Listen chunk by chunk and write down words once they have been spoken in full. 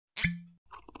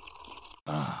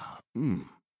Ah,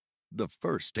 the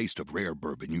first taste of rare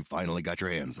bourbon you finally got your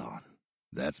hands on.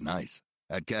 That's nice.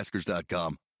 At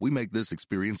Caskers.com, we make this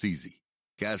experience easy.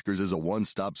 Caskers is a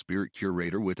one-stop spirit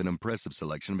curator with an impressive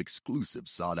selection of exclusive,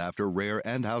 sought-after, rare,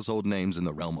 and household names in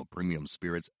the realm of premium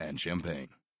spirits and champagne.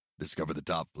 Discover the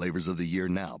top flavors of the year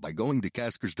now by going to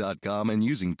Caskers.com and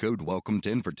using code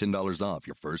WELCOME10 for $10 off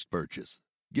your first purchase.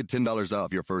 Get $10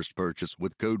 off your first purchase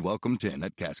with code WELCOME10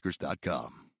 at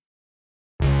Caskers.com.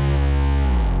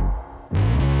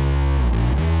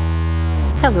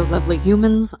 Hello, lovely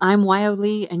humans. I'm Wyo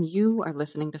Lee, and you are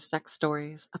listening to Sex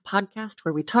Stories, a podcast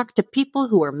where we talk to people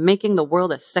who are making the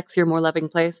world a sexier, more loving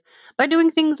place by doing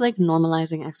things like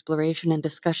normalizing exploration and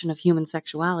discussion of human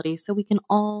sexuality so we can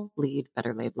all lead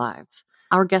better laid lives.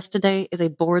 Our guest today is a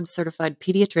board-certified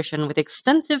pediatrician with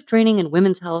extensive training in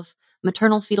women's health,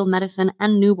 maternal fetal medicine,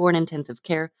 and newborn intensive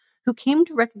care, who came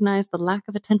to recognize the lack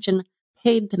of attention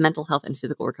paid to mental health and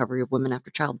physical recovery of women after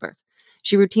childbirth.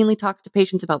 She routinely talks to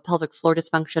patients about pelvic floor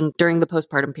dysfunction during the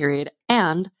postpartum period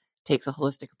and takes a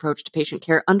holistic approach to patient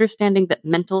care, understanding that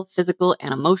mental, physical,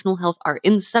 and emotional health are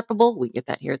inseparable. We get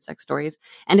that here at Sex Stories.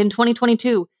 And in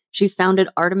 2022, she founded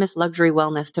Artemis Luxury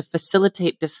Wellness to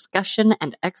facilitate discussion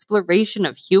and exploration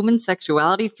of human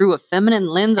sexuality through a feminine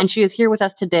lens. And she is here with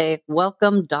us today.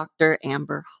 Welcome, Dr.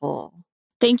 Amber Hull.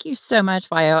 Thank you so much,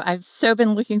 Wyo. I've so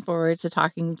been looking forward to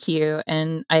talking to you,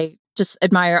 and I just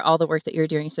admire all the work that you're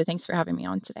doing. So thanks for having me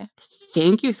on today.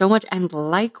 Thank you so much. And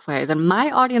likewise. And my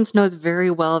audience knows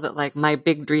very well that like my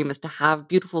big dream is to have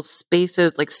beautiful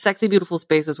spaces, like sexy, beautiful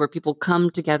spaces where people come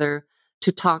together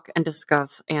to talk and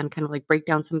discuss and kind of like break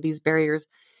down some of these barriers.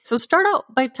 So start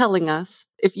out by telling us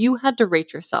if you had to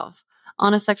rate yourself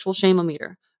on a sexual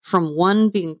shame-o-meter from 1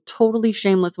 being totally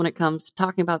shameless when it comes to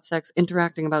talking about sex,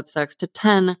 interacting about sex, to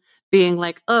 10 being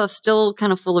like, still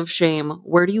kind of full of shame.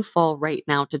 Where do you fall right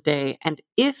now today? And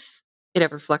if it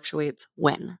ever fluctuates,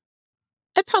 when?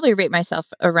 I'd probably rate myself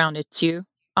around a 2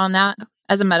 on that.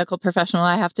 As a medical professional,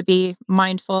 I have to be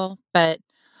mindful, but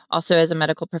also as a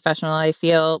medical professional, I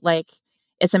feel like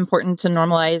it's important to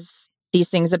normalize these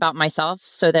things about myself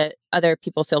so that other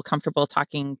people feel comfortable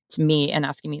talking to me and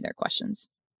asking me their questions.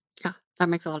 Yeah, that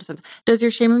makes a lot of sense. Does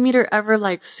your shame-o-meter ever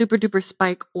like super duper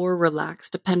spike or relax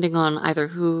depending on either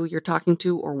who you're talking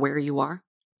to or where you are?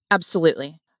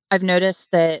 Absolutely. I've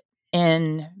noticed that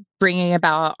in bringing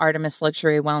about Artemis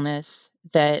Luxury Wellness,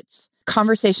 that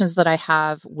conversations that I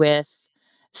have with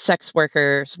sex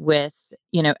workers, with,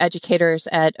 educators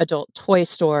at adult toy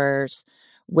stores,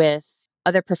 with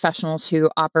other professionals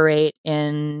who operate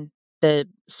in the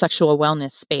sexual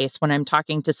wellness space, when I'm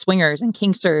talking to swingers and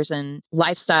kinksters and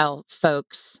lifestyle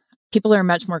folks, people are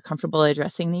much more comfortable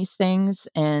addressing these things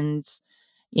and,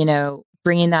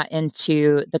 bringing that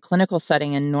into the clinical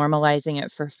setting and normalizing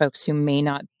it for folks who may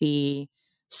not be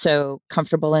so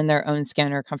comfortable in their own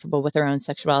skin or comfortable with their own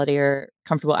sexuality or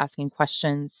comfortable asking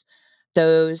questions.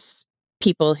 Those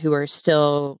people who are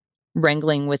still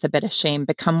wrangling with a bit of shame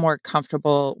become more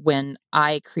comfortable when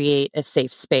I create a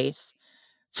safe space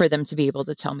for them to be able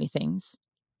to tell me things.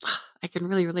 I can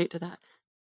really relate to that.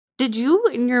 Did you,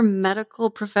 in your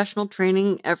medical professional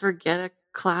training, ever get a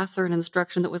class or an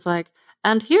instruction that was like,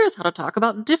 and here's how to talk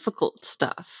about difficult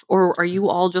stuff? Or are you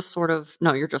all just sort of,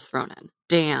 no, you're just thrown in?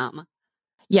 Damn.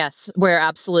 Yes, we're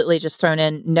absolutely just thrown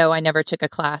in. No, I never took a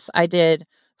class. I did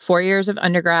 4 years of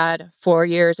undergrad, 4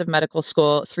 years of medical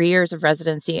school, 3 years of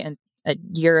residency, and a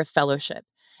year of fellowship.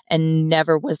 And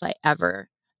never was I ever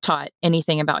taught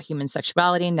anything about human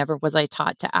sexuality. Never was I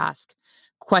taught to ask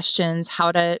questions,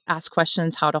 how to ask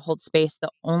questions, how to hold space.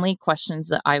 The only questions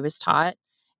that I was taught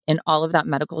in all of that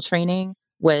medical training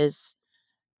was,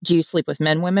 do you sleep with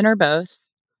men, women, or both?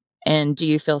 And do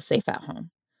you feel safe at home?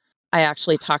 I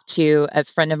actually talked to a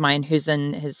friend of mine who's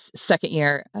in his second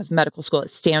year of medical school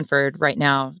at Stanford right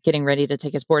now, getting ready to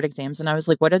take his board exams. And I was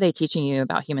like, what are they teaching you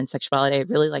about human sexuality? I'd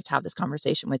really like to have this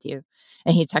conversation with you.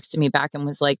 And he texted me back and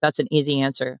was like, that's an easy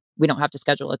answer. We don't have to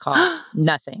schedule a call.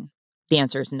 Nothing. The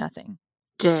answer is nothing.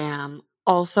 Damn.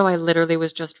 Also, I literally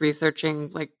was just researching,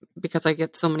 like, because I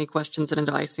get so many questions and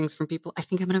advice things from people. I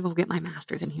think I'm going to go get my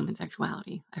master's in human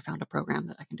sexuality. I found a program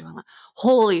that I can do on that.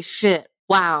 Holy shit.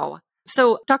 Wow.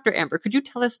 So, Dr. Amber, could you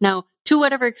tell us now, to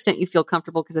whatever extent you feel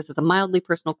comfortable, because this is a mildly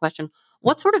personal question,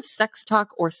 what sort of sex talk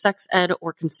or sex ed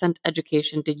or consent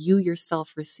education did you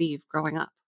yourself receive growing up?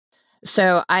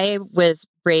 So I was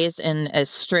raised in a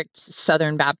strict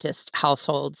Southern Baptist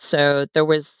household. So there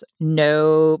was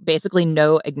basically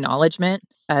no acknowledgement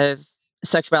of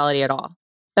sexuality at all.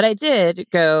 But I did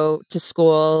go to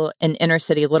school in inner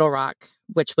city Little Rock,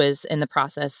 which was in the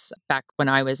process back when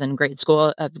I was in grade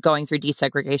school of going through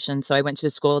desegregation. So I went to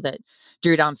a school that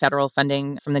drew down federal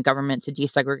funding from the government to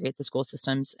desegregate the school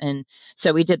systems. And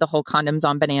so we did the whole condoms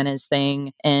on bananas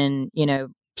thing and,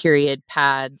 period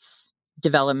pads,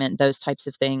 development, those types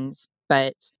of things.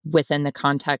 But within the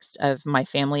context of my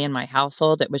family and my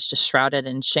household, it was just shrouded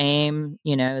in shame.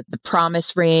 The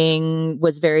promise ring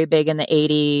was very big in the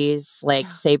 80s,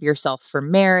 like save yourself for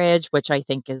marriage, which I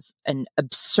think is an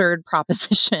absurd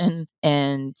proposition.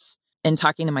 And in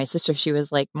talking to my sister, she was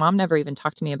like, Mom never even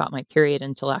talked to me about my period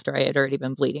until after I had already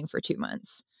been bleeding for 2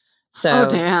 months. Oh, So,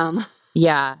 damn.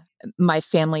 yeah, my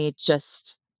family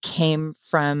just came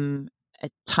from a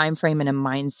time frame and a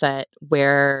mindset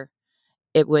where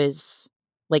it was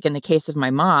like in the case of my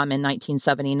mom in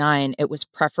 1979, it was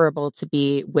preferable to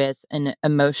be with an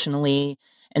emotionally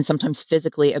and sometimes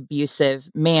physically abusive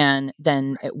man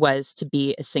than it was to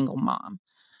be a single mom.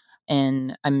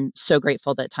 And I'm so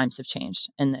grateful that times have changed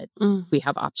and that we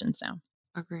have options now.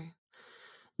 Agree.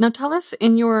 Now tell us,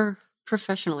 in your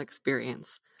professional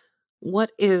experience,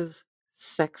 what is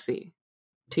sexy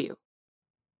to you?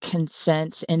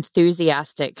 Consent,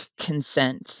 enthusiastic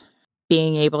consent,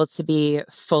 being able to be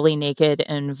fully naked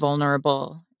and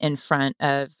vulnerable in front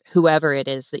of whoever it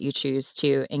is that you choose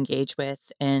to engage with.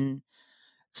 And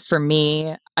for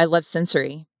me, I love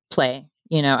sensory play.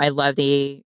 I love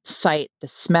the sight, the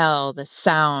smell, the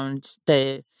sound,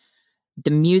 the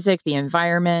music, the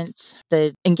environment,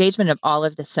 the engagement of all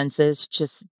of the senses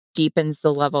just deepens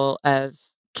the level of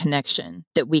connection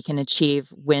that we can achieve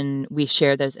when we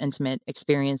share those intimate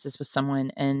experiences with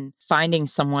someone, and finding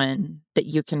someone that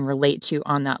you can relate to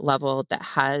on that level that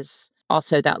has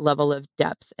also that level of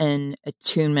depth and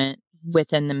attunement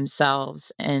within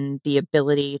themselves and the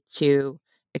ability to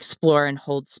explore and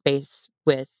hold space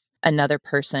with another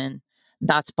person.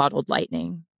 That's bottled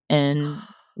lightning. And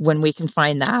when we can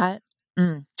find that,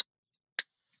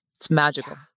 it's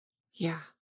magical. Yeah.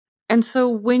 And so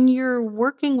when you're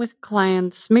working with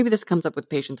clients, maybe this comes up with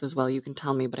patients as well, you can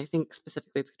tell me, but I think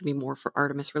specifically it's going to be more for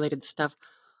Artemis related stuff.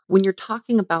 When you're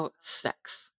talking about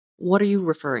sex, what are you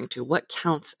referring to? What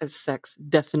counts as sex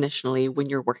definitionally when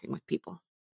you're working with people?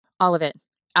 All of it.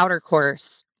 Outer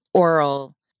course,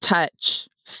 oral, touch,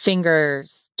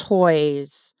 fingers,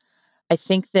 toys. I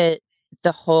think that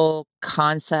the whole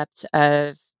concept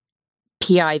of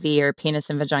PIV, or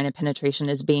penis and vagina penetration,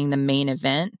 as being the main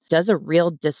event does a real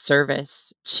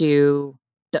disservice to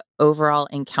the overall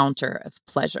encounter of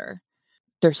pleasure.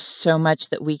 There's so much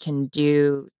that we can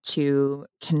do to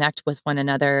connect with one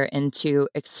another and to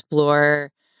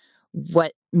explore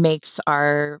what makes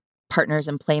our partners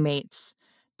and playmates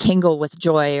tingle with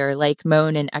joy or like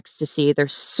moan in ecstasy.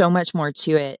 There's so much more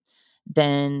to it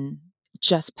than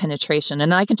just penetration.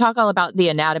 And I can talk all about the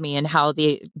anatomy and how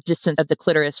the distance of the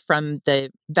clitoris from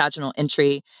the vaginal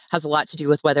entry has a lot to do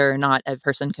with whether or not a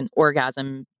person can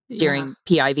orgasm during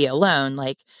PIV alone.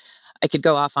 Like, I could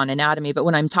go off on anatomy, but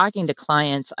when I'm talking to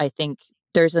clients, I think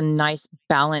there's a nice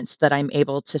balance that I'm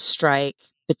able to strike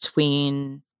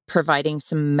between providing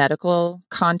some medical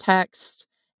context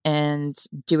and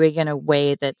doing in a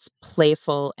way that's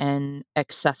playful and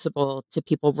accessible to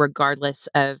people regardless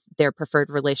of their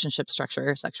preferred relationship structure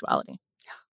or sexuality.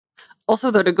 Also,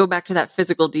 though, to go back to that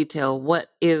physical detail, what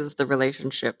is the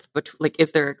relationship? Like,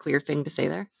 is there a clear thing to say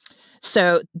there?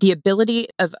 So the ability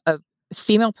of a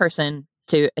female person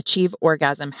to achieve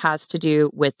orgasm has to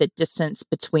do with the distance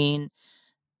between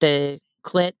the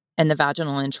clit and the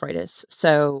vaginal introitus.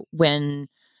 So when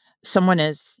someone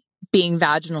is being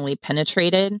vaginally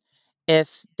penetrated,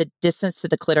 if the distance to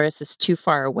the clitoris is too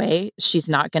far away, she's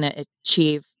not going to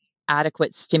achieve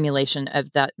adequate stimulation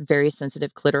of that very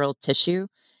sensitive clitoral tissue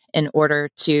in order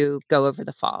to go over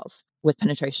the falls with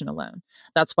penetration alone.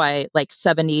 That's why like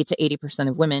 70 to 80%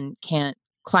 of women can't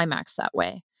climax that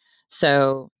way.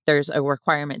 So there's a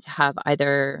requirement to have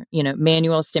either,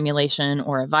 manual stimulation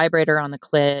or a vibrator on the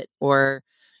clit, or,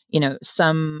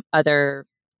 some other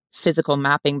physical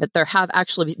mapping. But there have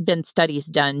actually been studies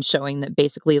done showing that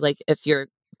basically, like, if your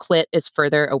clit is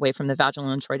further away from the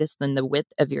vaginal introitus than the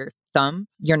width of your thumb,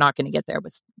 you're not going to get there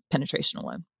with penetration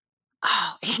alone.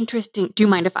 Oh, interesting. Do you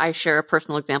mind if I share a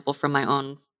personal example from my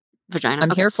own vagina?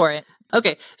 I'm Okay. here for it.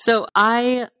 Okay, so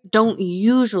I don't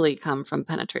usually come from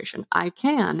penetration. I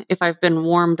can if I've been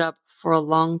warmed up for a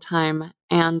long time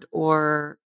and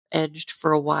or edged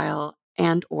for a while,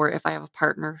 and or if I have a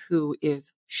partner who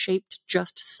is shaped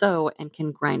just so and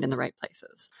can grind in the right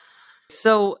places.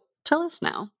 So tell us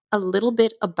now a little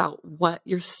bit about what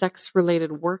your sex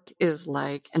related work is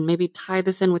like, and maybe tie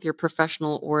this in with your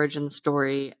professional origin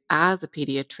story as a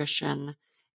pediatrician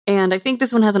And I think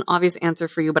this one has an obvious answer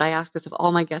for you, but I ask this of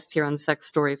all my guests here on Sex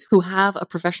Stories who have a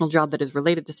professional job that is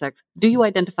related to sex. Do you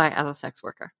identify as a sex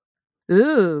worker?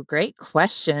 Ooh, great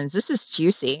questions. This is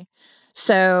juicy.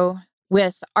 So,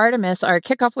 with Artemis, our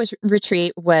kickoff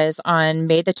retreat was on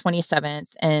May the 27th,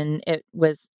 and it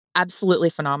was absolutely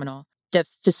phenomenal. The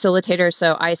facilitator,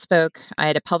 so I spoke, I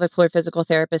had a pelvic floor physical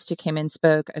therapist who came and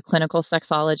spoke, a clinical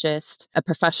sexologist, a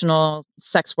professional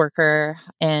sex worker,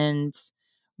 and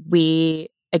we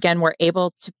again were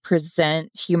able to present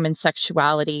human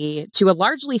sexuality to a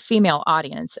largely female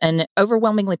audience and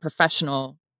overwhelmingly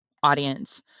professional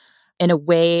audience in a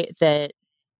way that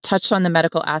touched on the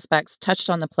medical aspects, touched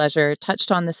on the pleasure,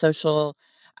 touched on the social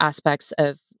aspects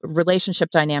of relationship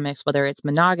dynamics, whether it's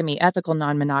monogamy, ethical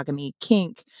non-monogamy,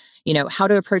 kink, how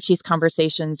to approach these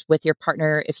conversations with your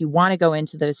partner if you want to go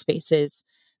into those spaces,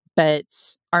 but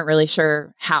aren't really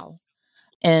sure how.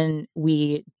 And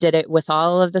we did it with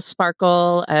all of the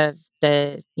sparkle of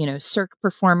the, cirque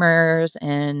performers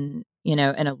and, in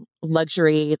a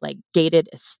luxury, like gated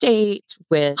estate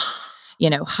with,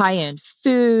 high-end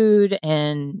food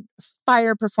and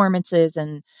fire performances.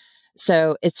 And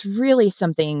so it's really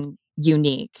something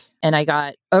unique. And I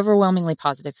got overwhelmingly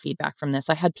positive feedback from this.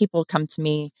 I had people come to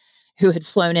me who had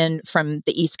flown in from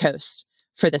the East Coast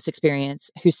for this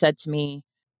experience who said to me,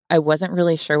 I wasn't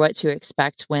really sure what to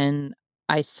expect when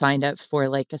I signed up for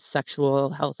like a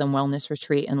sexual health and wellness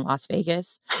retreat in Las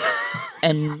Vegas.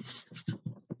 And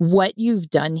what you've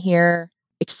done here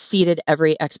exceeded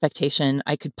every expectation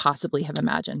I could possibly have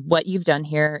imagined. What you've done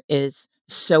here is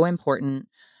so important.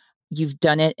 You've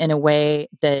done it in a way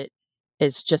that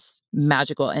is just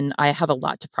magical. And I have a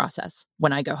lot to process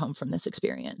when I go home from this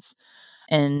experience.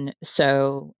 And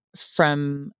so,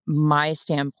 from my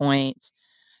standpoint,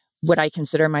 would I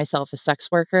consider myself a sex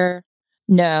worker?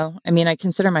 No. I mean, I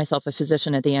consider myself a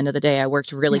physician at the end of the day. I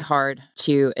worked really hard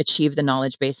to achieve the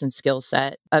knowledge base and skill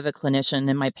set of a clinician,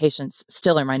 and my patients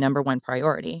still are my number one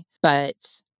priority. But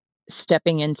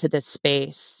stepping into this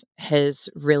space has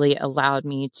really allowed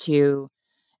me to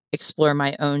explore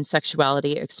my own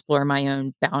sexuality, explore my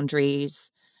own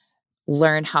boundaries,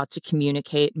 learn how to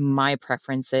communicate my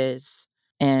preferences,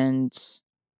 and,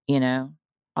 you know,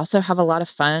 also have a lot of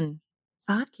fun.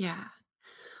 Fuck yeah.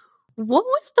 What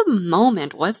was the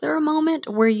moment? Was there a moment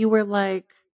where you were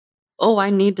like, oh, I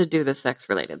need to do the sex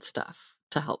related stuff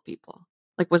to help people?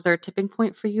 Like, was there a tipping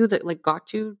point for you that like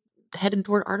got you headed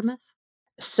toward Artemis?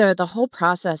 So the whole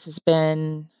process has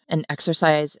been an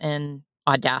exercise in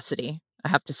audacity, I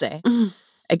have to say.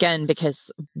 Again,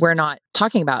 because we're not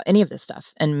talking about any of this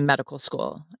stuff in medical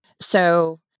school.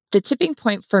 So the tipping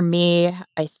point for me,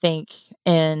 I think,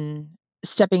 in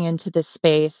stepping into this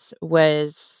space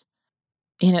was,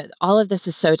 all of this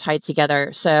is so tied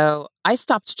together. So I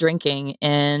stopped drinking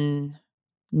in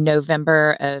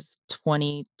November of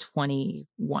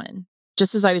 2021,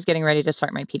 just as I was getting ready to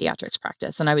start my pediatrics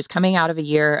practice. And I was coming out of a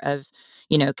year of,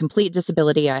 complete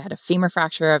disability. I had a femur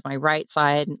fracture of my right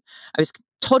side. I was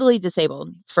totally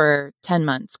disabled for 10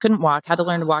 months, couldn't walk, had to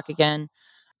learn to walk again,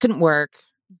 couldn't work,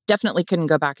 definitely couldn't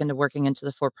go back into working into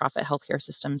the for-profit healthcare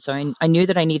system. So I knew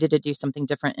that I needed to do something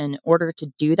different. In order to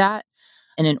do that,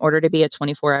 and in order to be a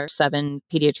 24/7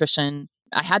 pediatrician,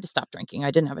 I had to stop drinking.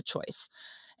 I didn't have a choice.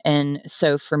 And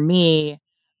so for me,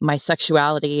 my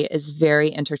sexuality is very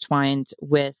intertwined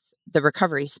with the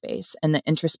recovery space and the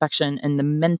introspection and the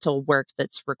mental work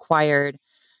that's required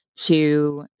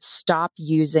to stop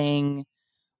using,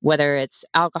 whether it's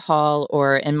alcohol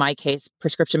or, in my case,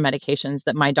 prescription medications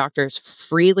that my doctors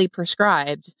freely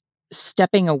prescribed.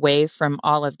 Stepping away from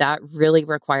all of that really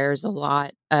requires a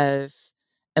lot of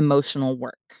emotional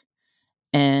work.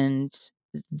 And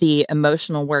the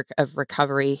emotional work of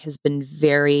recovery has been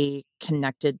very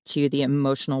connected to the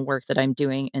emotional work that I'm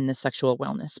doing in the sexual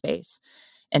wellness space.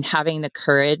 And having the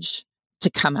courage to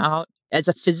come out as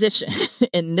a physician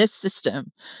in this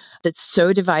system that's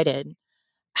so divided,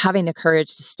 having the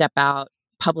courage to step out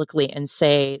publicly and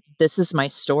say, this is my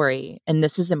story and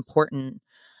this is important,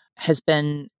 has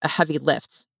been a heavy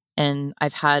lift. And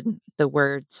I've had the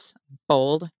words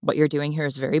bold. What you're doing here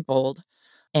is very bold.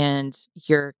 And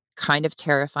you're kind of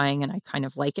terrifying and I kind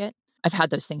of like it. I've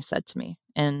had those things said to me,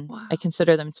 and Wow. I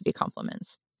consider them to be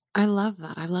compliments. I love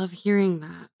that. I love hearing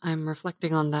that. I'm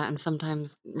reflecting on that and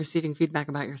sometimes receiving feedback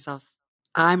about yourself.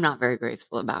 I'm not very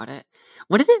graceful about it.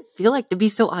 What does it feel like to be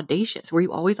so audacious? Were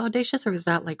you always audacious or is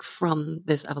that like from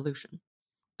this evolution?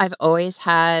 I've always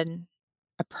had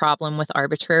a problem with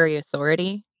arbitrary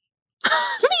authority.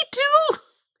 Me too.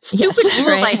 Yes, Stupid rules.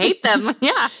 right? I hate them.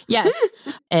 Yeah. Yes.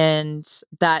 And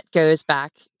that goes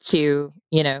back to,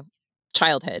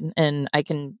 childhood. And I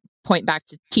can point back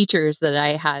to teachers that I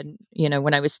had,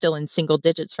 when I was still in single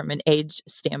digits from an age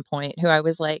standpoint, who I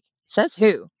was like, says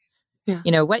who?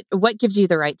 Yeah. What gives you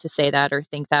the right to say that or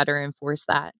think that or enforce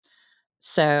that?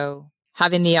 So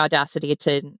having the audacity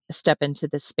to step into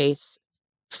this space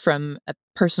from a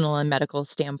personal and medical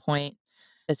standpoint,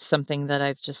 it's something that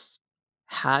I've just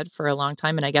had for a long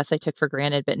time. And I guess I took for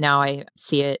granted, but now I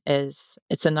see it as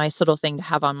it's a nice little thing to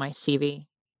have on my CV,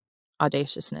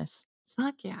 audaciousness.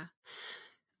 Fuck yeah.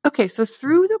 Okay, so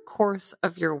through the course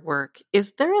of your work,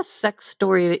 is there a sex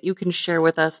story that you can share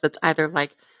with us that's either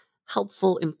like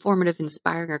helpful, informative,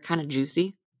 inspiring, or kind of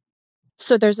juicy?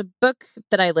 So there's a book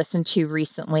that I listened to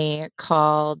recently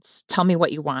called Tell Me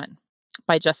What You Want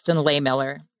by Justin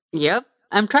Lehmiller. Yep.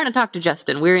 I'm trying to talk to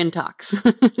Justin. We're in talks.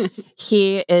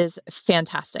 He is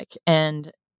fantastic.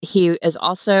 And he is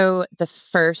also the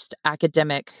first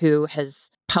academic who has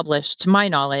published, to my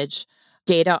knowledge,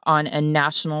 data on a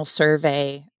national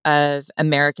survey of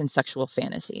American sexual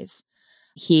fantasies.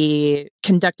 He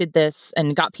conducted this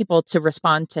and got people to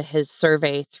respond to his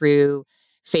survey through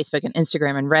Facebook and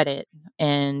Instagram and Reddit.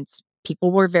 And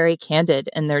people were very candid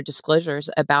in their disclosures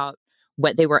about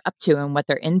what they were up to and what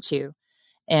they're into.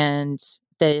 And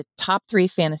the top 3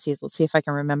 fantasies, let's see if I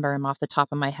can remember them off the top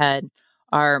of my head,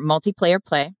 are multiplayer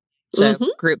play. So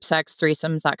Mhm. group sex,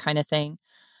 threesomes, that kind of thing,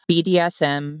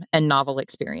 BDSM, and novel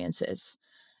experiences.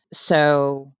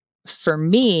 So for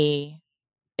me,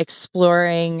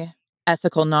 exploring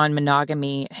ethical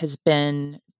non-monogamy has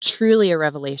been truly a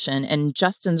revelation. And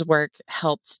Justin's work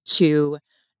helped to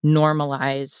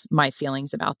normalize my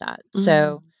feelings about that.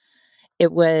 So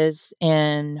it was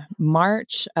in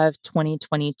March of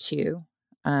 2022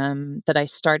 that I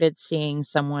started seeing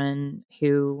someone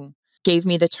who gave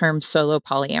me the term solo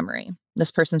polyamory.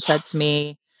 This person said to Yes.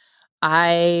 me,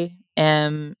 I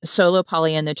am solo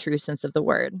poly in the true sense of the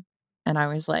word. And I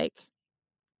was like,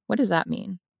 what does that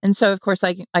mean? And so, of course,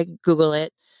 I Google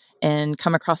it and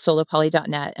come across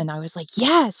solopoly.net. And I was like,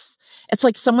 yes, it's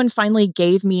like someone finally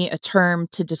gave me a term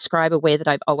to describe a way that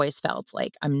I've always felt.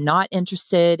 Like, I'm not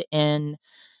interested in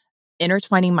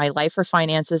intertwining my life or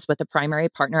finances with a primary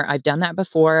partner. I've done that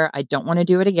before. I don't want to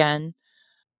do it again.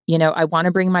 I want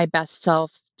to bring my best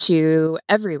self to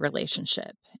every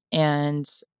relationship. And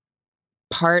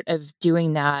part of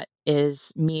doing that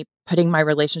is me putting my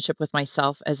relationship with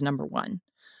myself as number one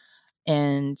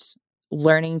and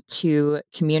learning to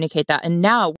communicate that. And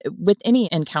now with any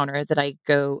encounter that I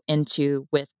go into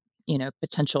with,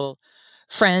 potential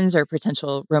friends or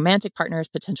potential romantic partners,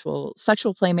 potential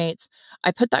sexual playmates,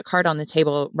 I put that card on the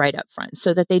table right up front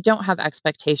so that they don't have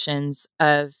expectations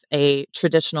of a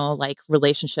traditional like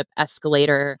relationship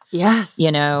escalator. Yes.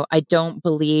 I don't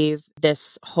believe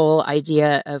this whole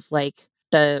idea of like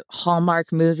the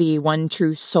Hallmark movie, one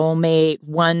true soulmate,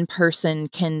 one person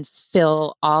can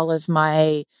fill all of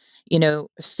my,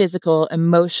 physical,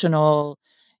 emotional,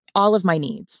 all of my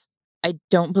needs. I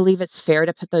don't believe it's fair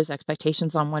to put those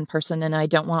expectations on one person, and I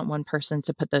don't want one person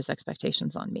to put those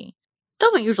expectations on me.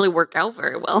 Doesn't usually work out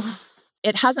very well.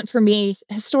 It hasn't for me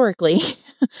historically,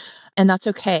 and that's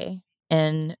okay.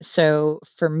 And so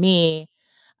for me,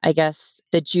 I guess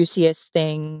the juiciest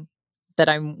thing that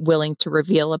I'm willing to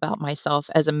reveal about myself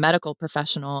as a medical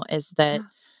professional is that,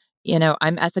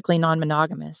 I'm ethically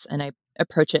non-monogamous and I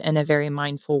approach it in a very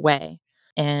mindful way.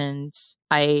 And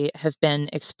I have been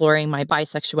exploring my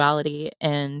bisexuality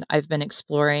and I've been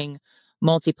exploring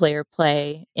multiplayer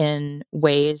play in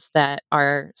ways that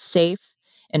are safe,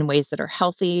 in ways that are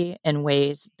healthy, in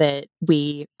ways that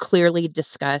we clearly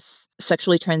discuss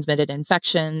sexually transmitted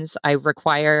infections. I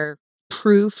require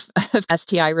proof of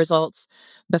STI results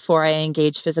before I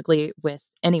engage physically with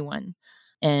anyone.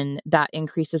 And that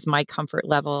increases my comfort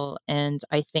level and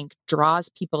I think draws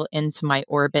people into my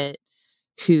orbit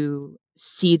who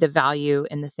see the value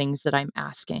in the things that I'm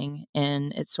asking.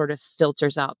 And it sort of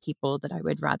filters out people that I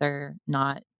would rather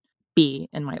not be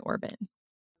in my orbit.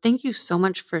 Thank you so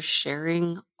much for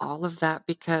sharing all of that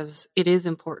because it is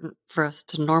important for us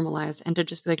to normalize and to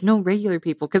just be like, no, regular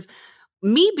people. Because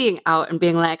me being out and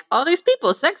being like, all these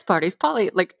people, sex parties,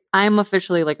 poly, like I'm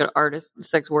officially like an artist,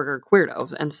 sex worker,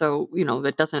 queerdo. And so,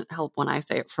 that doesn't help when I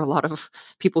say it for a lot of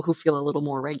people who feel a little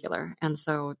more regular. And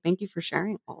so thank you for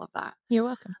sharing all of that. You're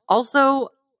welcome. Also,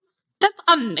 that's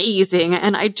amazing.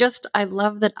 And I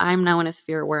love that I'm now in a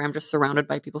sphere where I'm just surrounded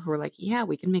by people who are like, yeah,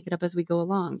 we can make it up as we go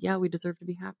along. Yeah, we deserve to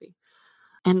be happy.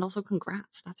 And also,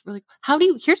 congrats. That's really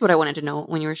here's what I wanted to know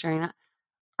when you were sharing that.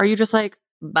 Are you just like,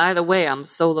 by the way, I'm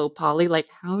solo poly? Like,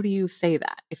 how do you say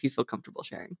that if you feel comfortable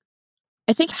sharing?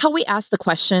 I think how we ask the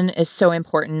question is so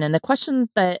important. And the question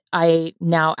that I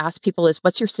now ask people is,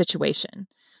 what's your situation?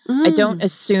 I don't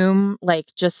assume, like,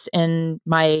 just in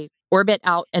my orbit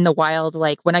out in the wild,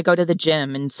 like when I go to the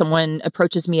gym and someone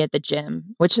approaches me at the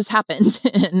gym, which has happened.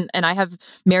 And I have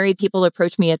married people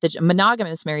approach me at the gym,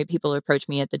 monogamous married people approach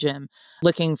me at the gym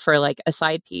looking for like a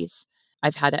side piece.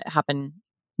 I've had it happen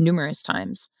numerous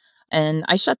times. And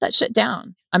I shut that shit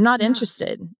down. I'm not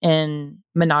interested in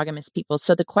monogamous people.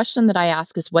 So the question that I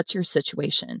ask is, what's your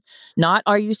situation? Not,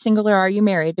 are you single or are you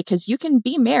married? Because you can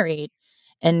be married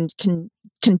and can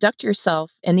conduct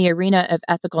yourself in the arena of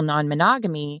ethical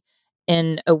non-monogamy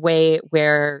in a way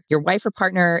where your wife or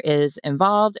partner is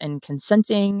involved and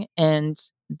consenting, and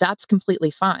that's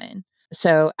completely fine.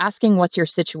 So asking what's your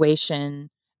situation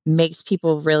makes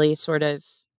people really sort of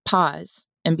pause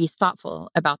and be thoughtful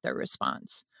about their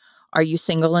response. Are you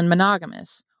single and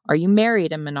monogamous? Are you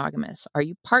married and monogamous? Are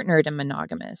you partnered and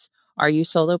monogamous? Are you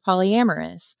solo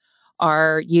polyamorous?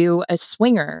 Are you a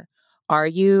swinger? Are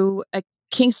you a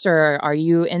kinkster? Are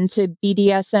you into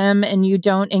BDSM and you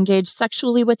don't engage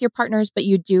sexually with your partners, but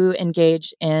you do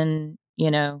engage in,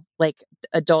 like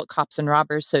adult cops and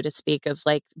robbers, so to speak, of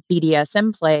like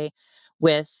BDSM play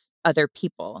with other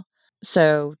people?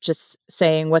 So just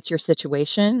saying, what's your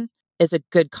situation, is a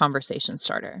good conversation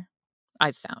starter,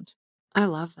 I've found. I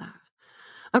love that.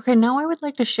 Okay, now I would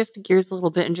like to shift gears a little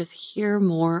bit and just hear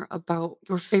more about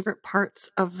your favorite parts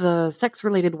of the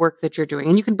sex-related work that you're doing.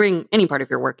 And you can bring any part of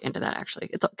your work into that, actually.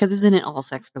 It's because isn't it all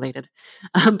sex-related?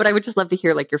 But I would just love to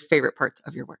hear like your favorite parts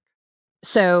of your work.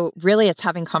 So really it's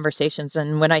having conversations.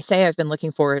 And when I say I've been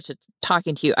looking forward to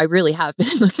talking to you, I really have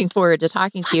been looking forward to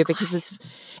talking to you, because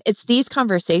it's these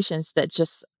conversations that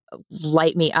just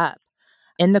light me up.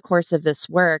 In the course of this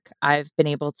work, I've been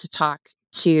able to talk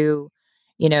to,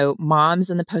 moms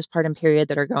in the postpartum period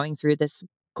that are going through this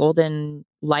golden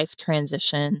life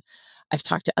transition. I've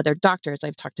talked to other doctors.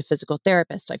 I've talked to physical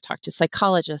therapists. I've talked to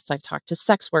psychologists. I've talked to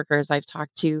sex workers. I've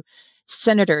talked to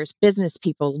senators, business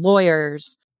people,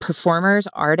 lawyers, performers,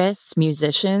 artists,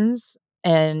 musicians.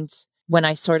 And when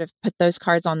I sort of put those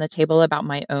cards on the table about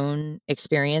my own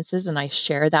experiences and I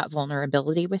share that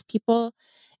vulnerability with people,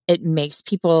 it makes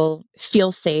people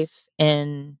feel safe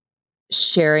in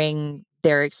sharing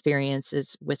their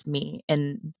experiences with me.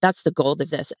 And that's the goal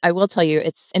of this. I will tell you,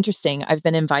 it's interesting. I've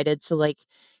been invited to like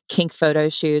kink photo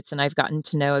shoots, and I've gotten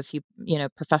to know a few,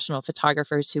 professional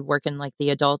photographers who work in like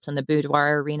the adult and the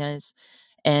boudoir arenas.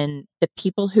 And the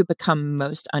people who become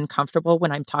most uncomfortable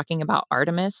when I'm talking about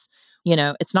Artemis,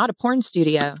 it's not a porn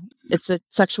studio. It's a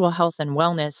sexual health and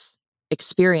wellness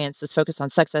experience that's focused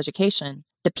on sex education.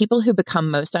 The people who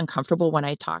become most uncomfortable when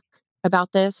I talk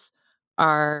about this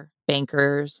are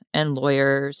bankers and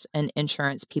lawyers and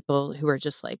insurance people who are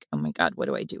just like, oh my God, what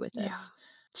do I do with this? Yeah.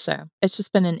 So it's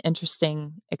just been an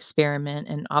interesting experiment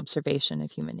and observation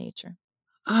of human nature.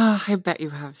 Oh, I bet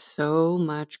you have so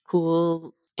much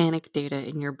cool anecdata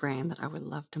in your brain that I would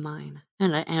love to mine.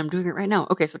 And I am doing it right now.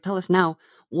 Okay, so tell us now,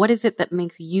 what is it that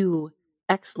makes you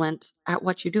excellent at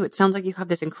what you do? It sounds like you have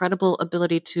this incredible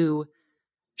ability to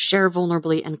share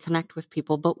vulnerably and connect with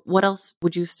people, but what else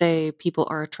would you say people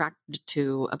are attracted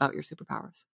to about your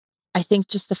superpowers? I think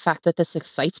just the fact that this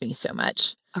excites me so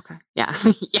much. Okay. Yeah.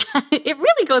 Yeah. It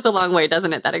really goes a long way,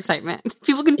 doesn't it? That excitement.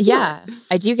 People can feel Yeah, it.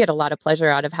 I do get a lot of pleasure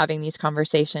out of having these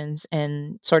conversations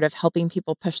and sort of helping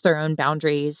people push their own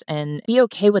boundaries and be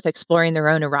okay with exploring their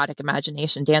own erotic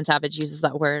imagination. Dan Savage uses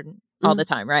that word all the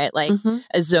time, right? Like Mm-hmm.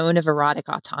 a zone of erotic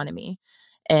autonomy.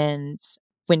 And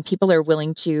when people are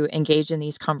willing to engage in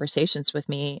these conversations with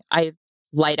me, I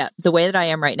light up the way that I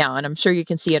am right now. And I'm sure you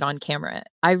can see it on camera.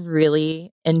 I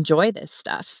really enjoy this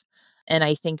stuff. And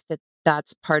I think that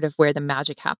that's part of where the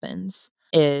magic happens,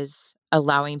 is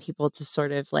allowing people to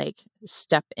sort of like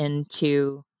step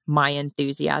into my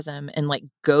enthusiasm and like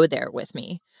go there with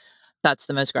me. That's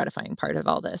the most gratifying part of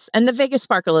all this. And the Vegas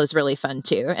Sparkle is really fun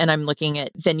too. And I'm looking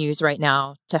at venues right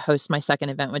now to host my second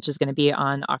event, which is going to be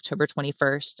on October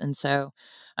 21st. And so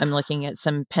I'm looking at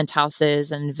some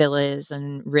penthouses and villas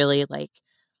and really like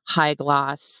high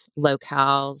gloss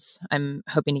locales. I'm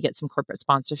hoping to get some corporate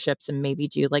sponsorships and maybe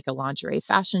do like a lingerie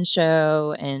fashion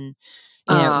show and,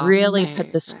 really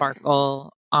put the Amazing.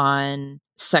 sparkle on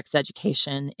sex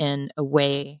education in a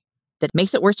way that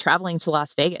makes it worth traveling to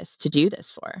Las Vegas to do this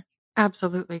for.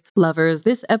 Absolutely. Lovers,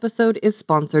 this episode is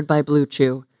sponsored by Blue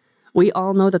Chew. We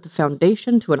all know that the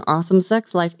foundation to an awesome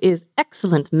sex life is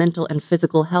excellent mental and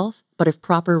physical health, but if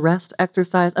proper rest,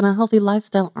 exercise, and a healthy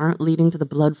lifestyle aren't leading to the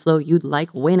blood flow you'd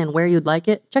like when and where you'd like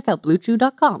it, check out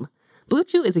BlueChew.com. Blue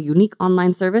Chew is a unique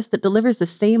online service that delivers the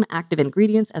same active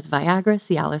ingredients as Viagra,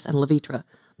 Cialis, and Levitra,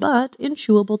 but in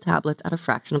chewable tablets at a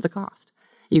fraction of the cost.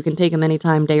 You can take them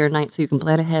anytime, day or night, so you can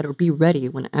plan ahead or be ready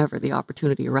whenever the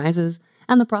opportunity arises.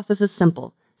 And the process is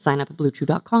simple. Sign up at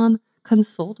BlueChew.com,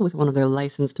 consult with one of their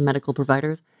licensed medical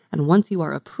providers, and once you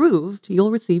are approved,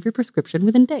 you'll receive your prescription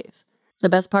within days. The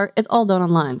best part, it's all done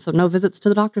online, so no visits to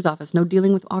the doctor's office, no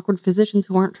dealing with awkward physicians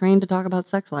who aren't trained to talk about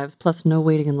sex lives, plus no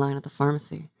waiting in line at the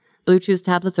pharmacy. Blue Chew's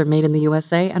tablets are made in the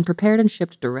USA and prepared and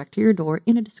shipped direct to your door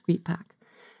in a discreet pack.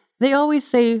 They always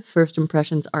say first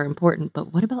impressions are important,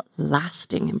 but what about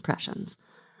lasting impressions?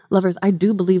 Lovers, I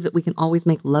do believe that we can always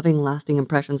make loving, lasting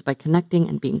impressions by connecting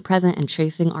and being present and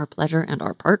chasing our pleasure and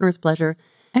our partner's pleasure.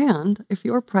 And if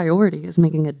your priority is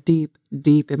making a deep,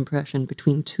 deep impression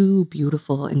between two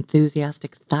beautiful,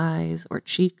 enthusiastic thighs or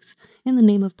cheeks in the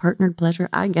name of partnered pleasure,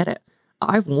 I get it.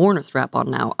 I've worn a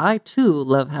strap-on now. I, too,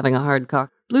 love having a hard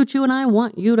cock. Blue Chew and I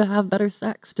want you to have better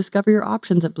sex. Discover your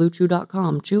options at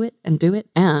BlueChew.com. Chew it and do it.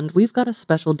 And we've got a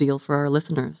special deal for our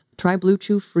listeners. Try Blue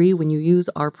Chew free when you use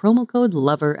our promo code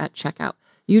LOVER at checkout.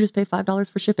 You just pay $5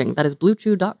 for shipping. That is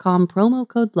BlueChew.com, promo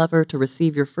code LOVER to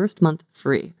receive your first month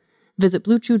free. Visit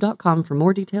BlueChew.com for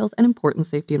more details and important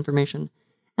safety information.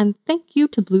 And thank you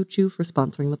to Blue Chew for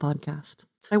sponsoring the podcast.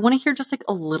 I want to hear just like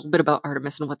a little bit about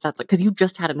Artemis and what that's like, because you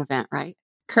just had an event, right?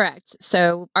 Correct.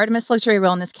 So Artemis Luxury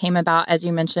Wellness came about, as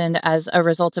you mentioned, as a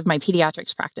result of my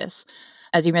pediatrics practice.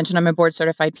 As you mentioned, I'm a board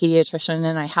certified pediatrician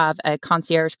and I have a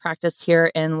concierge practice here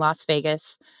in Las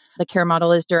Vegas. The care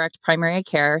model is direct primary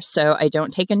care, so I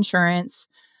don't take insurance.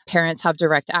 Parents have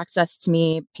direct access to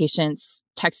me. Patients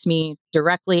text me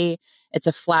directly. It's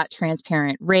a flat,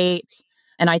 transparent rate.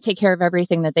 And I take care of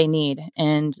everything that they need.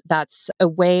 And that's a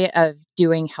way of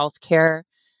doing healthcare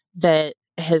that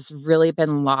has really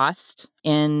been lost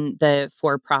in the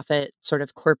for-profit sort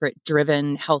of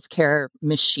corporate-driven healthcare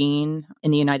machine in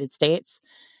the United States.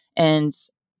 And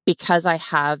because I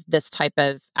have this type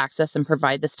of access and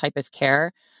provide this type of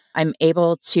care, I'm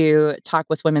able to talk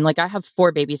with women. Like I have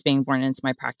 4 babies being born into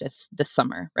my practice this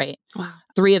summer, right? Wow.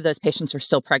 3 of those patients are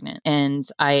still pregnant. And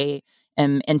I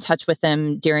am in touch with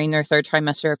them during their 3rd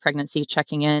trimester of pregnancy,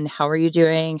 checking in. How are you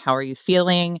doing? How are you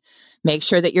feeling? Make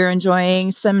sure that you're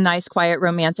enjoying some nice, quiet,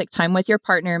 romantic time with your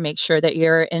partner. Make sure that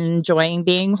you're enjoying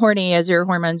being horny as your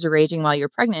hormones are raging while you're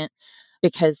pregnant.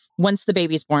 Because once the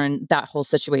baby's born, that whole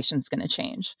situation is going to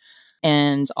change.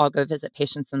 And I'll go visit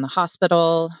patients in the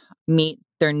hospital, meet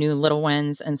their new little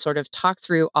ones, and sort of talk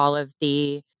through all of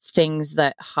the things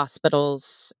that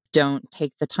hospitals don't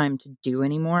take the time to do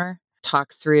anymore.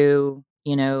 Talk through,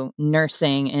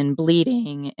 nursing and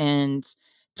bleeding and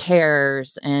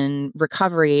tears and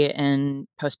recovery and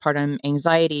postpartum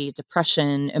anxiety,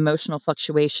 depression, emotional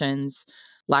fluctuations,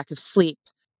 lack of sleep.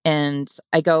 And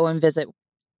I go and visit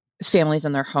families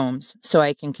in their homes so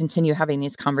I can continue having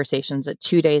these conversations at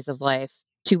 2 days of life,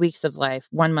 2 weeks of life,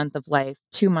 1 month of life,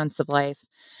 2 months of life,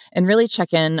 and really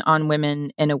check in on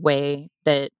women in a way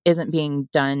that isn't being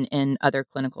done in other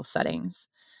clinical settings.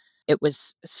 It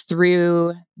was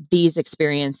through these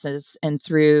experiences and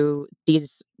through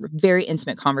these very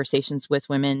intimate conversations with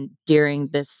women during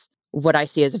this, what I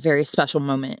see as a very special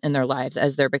moment in their lives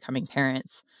as they're becoming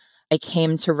parents, I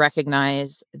came to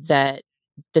recognize that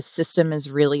the system is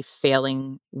really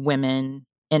failing women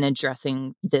in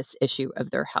addressing this issue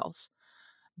of their health.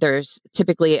 There's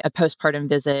typically a postpartum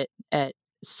visit at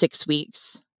 6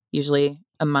 weeks, usually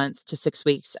a month to 6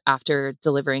 weeks after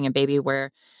delivering a baby,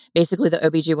 where basically the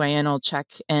OBGYN will check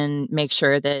and make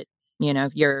sure that,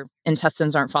 your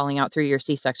intestines aren't falling out through your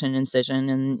C-section incision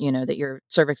and, that your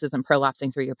cervix isn't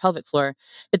prolapsing through your pelvic floor.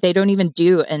 But they don't even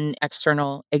do an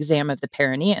external exam of the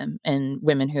perineum in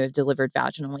women who have delivered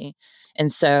vaginally.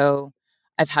 And so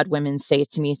I've had women say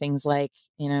to me things like,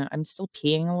 I'm still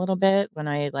peeing a little bit when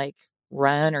I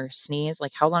run or sneeze.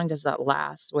 Like, how long does that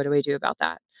last? What do I do about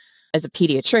that? As a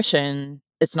pediatrician,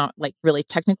 it's not really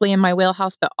technically in my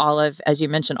wheelhouse, but as you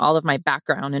mentioned, all of my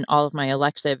background and all of my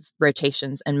elective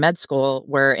rotations in med school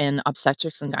were in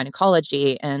obstetrics and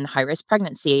gynecology and high risk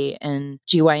pregnancy and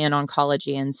GYN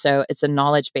oncology. And so it's a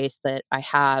knowledge base that I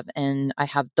have, and I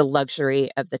have the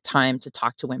luxury of the time to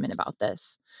talk to women about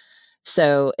this.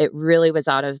 So it really was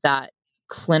out of that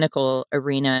clinical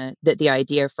arena that the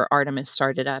idea for Artemis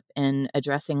started up, in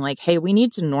addressing hey, we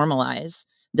need to normalize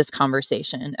this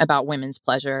conversation about women's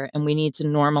pleasure, and we need to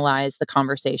normalize the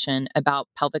conversation about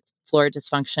pelvic floor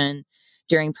dysfunction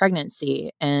during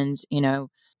pregnancy and,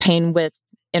 pain with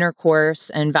intercourse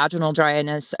and vaginal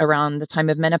dryness around the time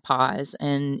of menopause.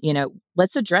 And,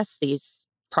 let's address these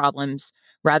problems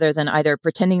rather than either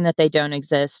pretending that they don't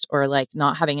exist or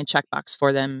not having a checkbox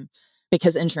for them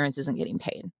because insurance isn't getting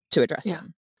paid to address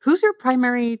them. Who's your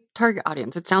primary target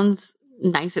audience? It sounds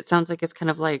nice. It sounds like it's kind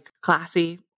of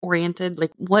classy oriented.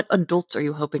 What adults are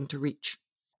you hoping to reach?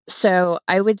 So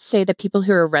I would say the people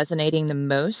who are resonating the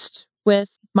most with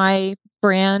my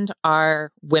brand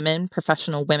are women,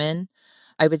 professional women.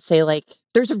 I would say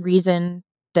there's a reason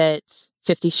that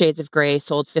 50 Shades of Grey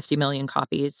sold 50 million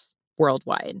copies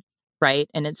worldwide, right?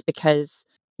 And it's because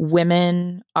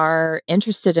women are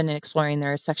interested in exploring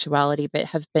their sexuality, but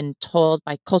have been told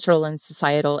by cultural and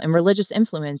societal and religious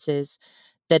influences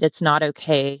that it's not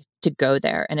okay to go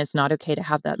there, and it's not okay to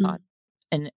have that thought,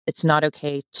 and it's not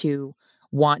okay to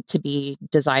want to be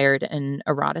desired and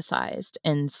eroticized.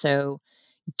 And so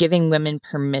giving women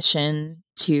permission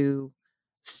to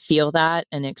feel that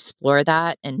and explore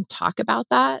that and talk about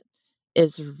that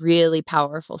is really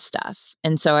powerful stuff.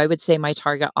 And so I would say my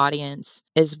target audience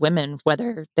is women,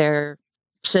 whether they're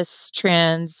cis,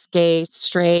 trans, gay,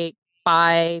 straight,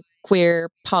 bi, queer,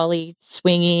 poly,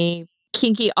 swingy,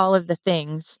 kinky, all of the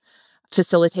things.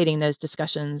 Facilitating those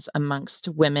discussions amongst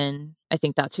women, I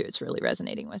think that's who it's really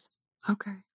resonating with.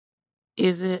 Okay.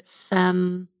 Is it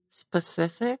femme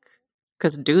specific?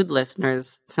 Because dude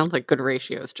listeners, sounds like good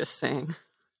ratios, just saying.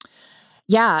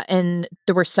 Yeah, and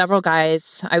there were several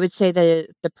guys. I would say the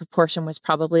proportion was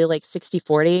probably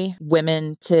 60-40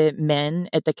 women to men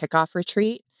at the kickoff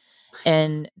retreat.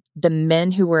 And the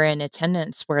men who were in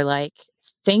attendance were like,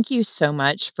 "Thank you so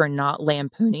much for not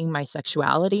lampooning my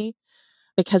sexuality,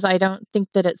 because I don't think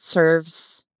that it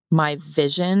serves my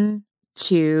vision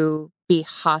to be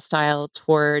hostile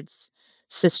towards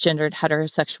cisgendered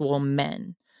heterosexual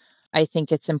men. I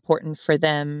think it's important for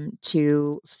them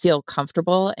to feel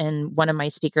comfortable." And one of my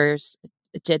speakers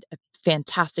did a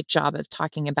fantastic job of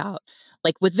talking about,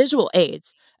 with visual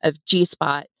aids, of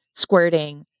G-spot,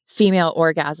 squirting, female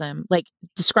orgasm,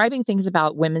 describing things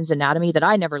about women's anatomy that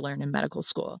I never learned in medical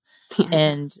school.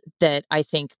 And that I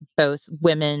think both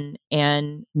women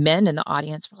and men in the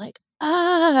audience were like,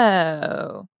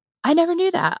 "Oh, I never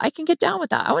knew that. I can get down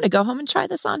with that. I want to go home and try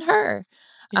this on her."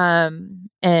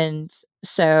 And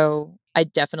so I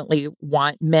definitely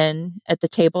want men at the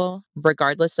table,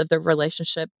 regardless of their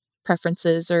relationship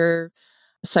preferences or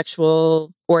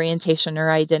sexual orientation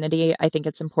or identity. I think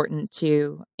it's important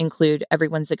to include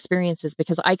everyone's experiences,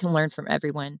 because I can learn from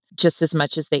everyone just as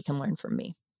much as they can learn from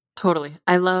me. Totally.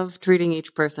 I love treating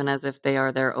each person as if they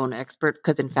are their own expert,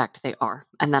 because in fact they are.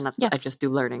 And then I just do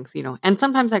learnings, and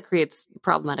sometimes that creates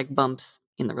problematic bumps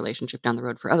in the relationship down the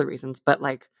road for other reasons. But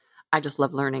I just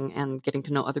love learning and getting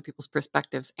to know other people's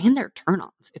perspectives and their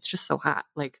turn-ons. It's just so hot.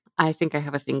 I think I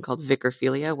have a thing called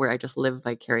vicrophilia, where I just live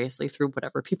vicariously through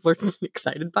whatever people are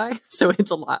excited by. So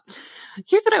it's a lot.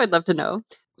 Here's what I would love to know.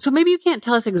 So maybe you can't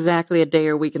tell us exactly a day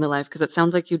or week in the life, because it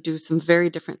sounds like you do some very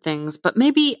different things, but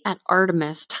maybe at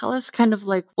Artemis, tell us kind of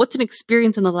what's an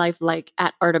experience in the life like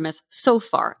at Artemis so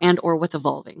far, and or what's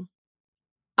evolving.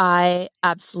 I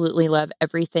absolutely love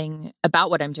everything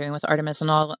about what I'm doing with Artemis, and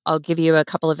I'll give you a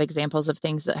couple of examples of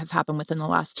things that have happened within the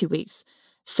last 2 weeks.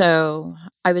 So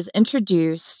I was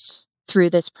introduced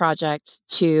through this project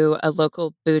to a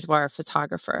local boudoir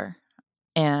photographer,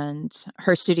 and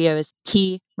her studio is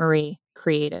T. Marie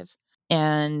Creative.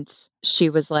 And she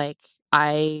was like,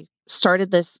 "I started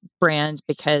this brand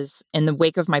because in the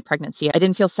wake of my pregnancy, I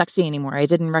didn't feel sexy anymore. I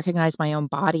didn't recognize my own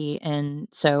body. And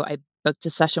so I booked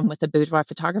a session with a boudoir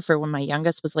photographer when my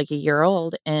youngest was a year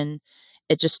old. And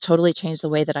it just totally changed the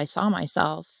way that I saw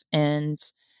myself. And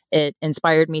it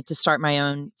inspired me to start my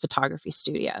own photography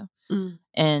studio."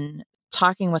 And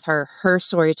talking with her, her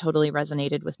story totally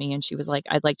resonated with me. And she was like,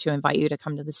 "I'd like to invite you to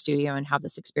come to the studio and have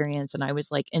this experience." And I was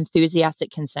like,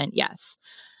 enthusiastic consent, yes.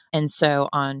 And so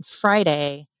on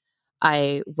Friday,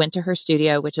 I went to her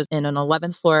studio, which is in an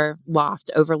 11th floor loft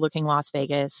overlooking Las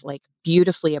Vegas,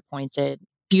 beautifully appointed,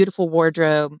 beautiful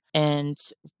wardrobe. And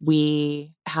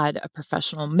we had a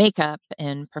professional makeup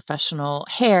and professional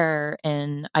hair.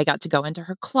 And I got to go into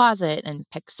her closet and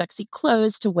pick sexy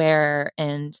clothes to wear,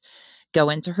 and go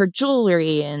into her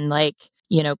jewelry and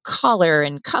collar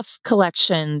and cuff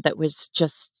collection that was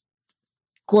just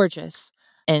gorgeous.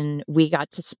 And we got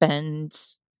to spend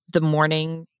the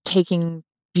morning taking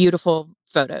beautiful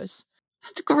photos.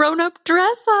 It's grown-up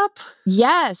dress up.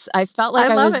 Yes, I felt like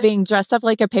I love was it. being dressed up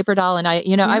like a paper doll. And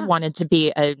I've wanted to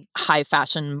be a high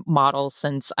fashion model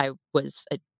since I was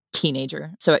a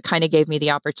teenager. So it kind of gave me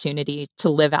the opportunity to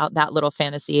live out that little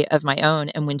fantasy of my own.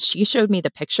 And when she showed me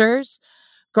the pictures,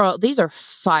 girl, these are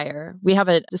fire. We have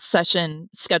a session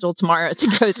scheduled tomorrow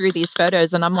to go through these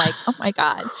photos. And I'm like, oh my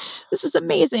God, this is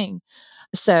amazing.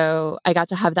 So I got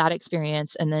to have that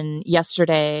experience. And then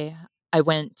yesterday I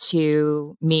went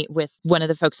to meet with one of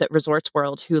the folks at Resorts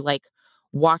World who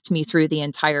walked me through the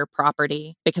entire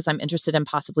property because I'm interested in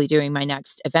possibly doing my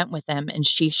next event with them. And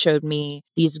she showed me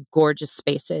these gorgeous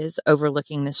spaces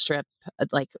overlooking the strip,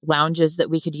 like lounges that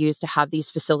we could use to have these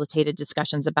facilitated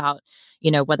discussions about,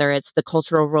 whether it's the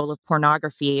cultural role of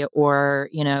pornography or,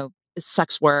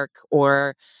 sex work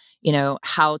or,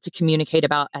 how to communicate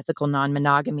about ethical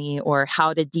non-monogamy or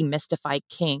how to demystify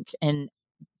kink and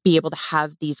be able to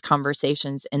have these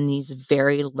conversations in these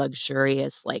very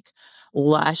luxurious, like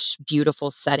lush,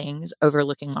 beautiful settings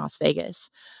overlooking Las Vegas.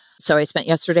 So I spent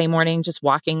yesterday morning just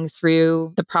walking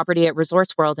through the property at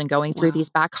Resorts World and going through these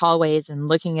back hallways and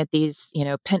looking at these,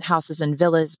 penthouses and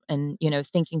villas and,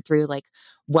 thinking through like,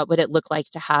 what would it look like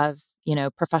to have,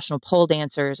 professional pole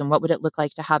dancers and what would it look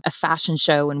like to have a fashion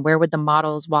show and where would the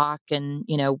models walk and,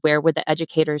 where would the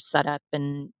educators set up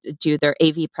and do their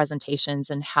AV presentations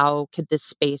and how could this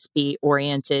space be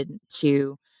oriented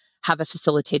to have a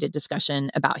facilitated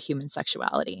discussion about human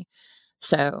sexuality.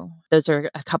 So those are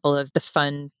a couple of the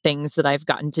fun things that I've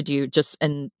gotten to do just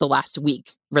in the last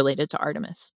week related to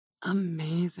Artemis.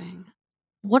 Amazing.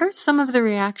 What are some of the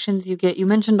reactions you get? You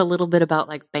mentioned a little bit about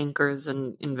like bankers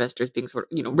and investors being sort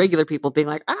of, regular people being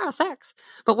like, sex.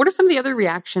 But what are some of the other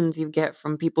reactions you get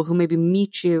from people who maybe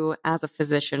meet you as a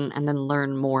physician and then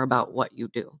learn more about what you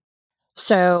do?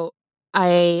 So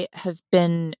I have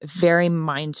been very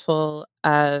mindful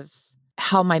of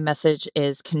how my message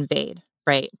is conveyed,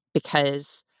 right?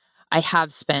 Because I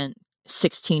have spent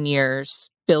 16 years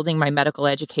building my medical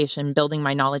education, building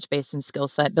my knowledge base and skill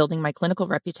set, building my clinical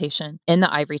reputation in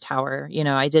the ivory tower.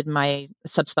 I did my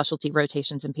subspecialty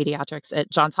rotations in pediatrics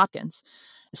at Johns Hopkins.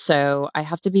 So I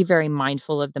have to be very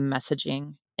mindful of the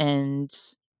messaging and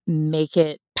make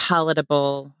it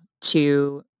palatable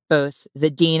to both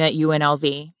the dean at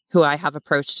UNLV, who I have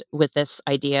approached with this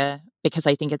idea because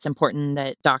I think it's important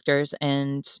that doctors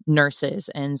and nurses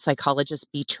and psychologists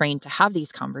be trained to have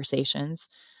these conversations.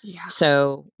 Yeah.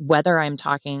 So whether I'm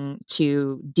talking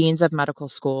to deans of medical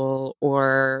school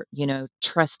or,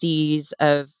 trustees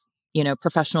of,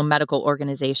 professional medical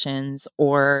organizations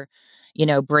or,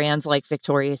 brands like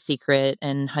Victoria's Secret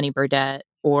and Honey Birdette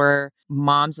or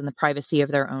moms in the privacy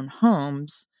of their own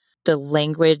homes, the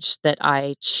language that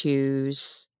I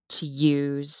choose to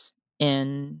use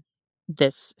in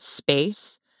this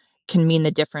space can mean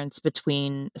the difference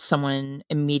between someone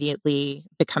immediately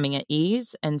becoming at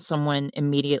ease and someone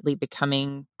immediately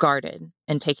becoming guarded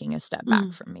and taking a step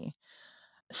back from me.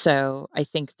 So I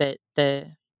think that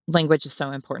the language is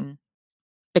so important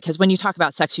because when you talk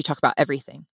about sex, you talk about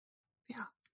everything. Yeah.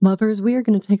 Lovers, we are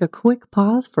going to take a quick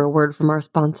pause for a word from our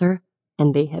sponsor,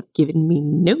 and they have given me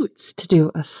notes to do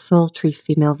a sultry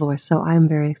female voice, so I'm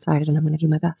very excited and I'm going to do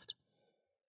my best.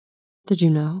 Did you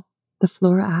know? The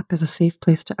Flora app is a safe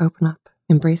place to open up,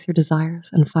 embrace your desires,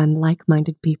 and find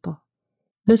like-minded people.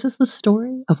 This is the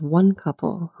story of one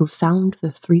couple who found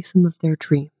the threesome of their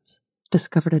dreams,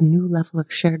 discovered a new level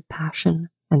of shared passion,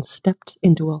 and stepped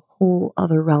into a whole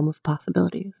other realm of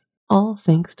possibilities, all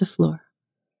thanks to Flora.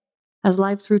 As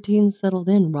life's routines settled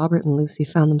in, Robert and Lucy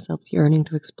found themselves yearning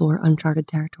to explore uncharted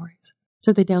territories.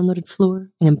 So they downloaded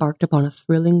Fleur and embarked upon a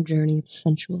thrilling journey of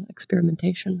sensual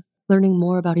experimentation, learning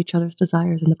more about each other's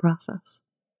desires in the process.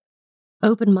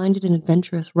 Open-minded and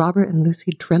adventurous, Robert and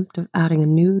Lucy dreamt of adding a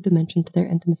new dimension to their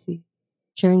intimacy,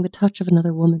 sharing the touch of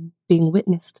another woman, being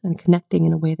witnessed and connecting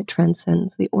in a way that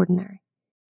transcends the ordinary.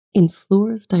 In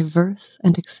Fleur's diverse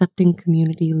and accepting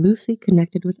community, Lucy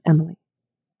connected with Emily,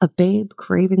 a babe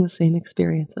craving the same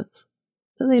experiences.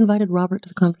 So they invited Robert to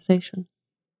the conversation.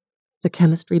 The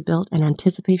chemistry built and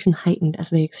anticipation heightened as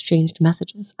they exchanged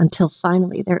messages until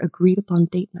finally their agreed-upon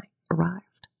date night arrived.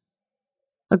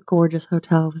 A gorgeous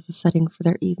hotel was the setting for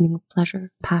their evening of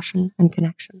pleasure, passion, and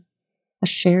connection, a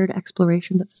shared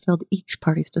exploration that fulfilled each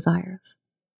party's desires.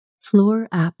 Fleur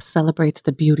app celebrates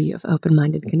the beauty of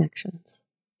open-minded connections.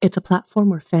 It's a platform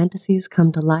where fantasies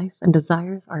come to life and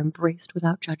desires are embraced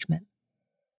without judgment.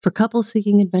 For couples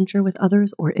seeking adventure with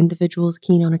others or individuals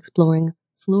keen on exploring,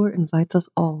 Fleur invites us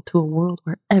all to a world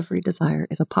where every desire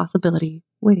is a possibility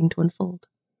waiting to unfold.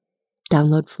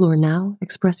 Download Fleur now,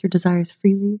 express your desires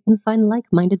freely, and find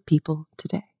like-minded people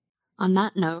today. On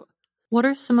that note, what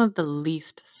are some of the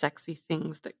least sexy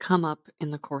things that come up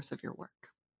in the course of your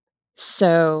work?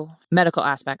 So, medical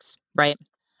aspects, right?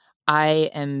 I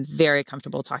am very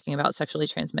comfortable talking about sexually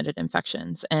transmitted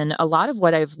infections. And a lot of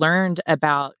what I've learned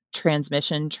about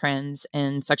transmission trends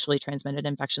and sexually transmitted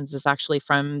infections is actually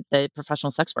from the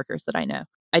professional sex workers that I know.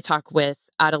 I talk with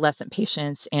adolescent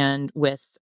patients and with,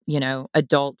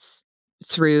 adults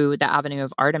through the avenue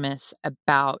of Artemis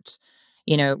about,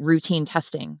 routine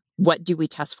testing what do we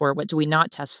test for? What do we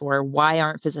not test for? Why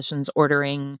aren't physicians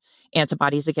ordering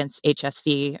antibodies against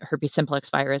HSV, herpes simplex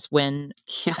virus, when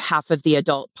Yeah. half of the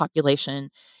adult population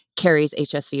carries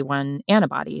HSV-1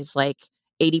 antibodies? Like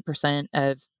 80%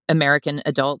 of American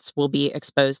adults will be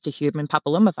exposed to human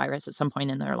papillomavirus at some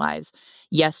point in their lives.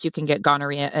 Yes, you can get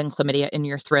gonorrhea and chlamydia in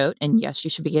your throat. And yes, you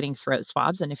should be getting throat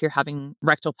swabs. And if you're having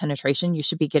rectal penetration, you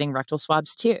should be getting rectal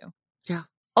swabs too. Yeah.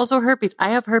 Also herpes. I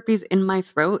have herpes in my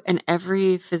throat, and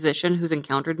every physician who's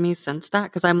encountered me since that,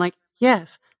 because I'm like,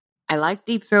 yes, I like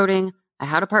deep throating. I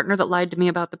had a partner that lied to me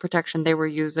about the protection they were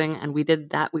using, and we did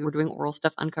that. We were doing oral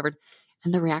stuff uncovered.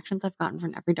 And the reactions I've gotten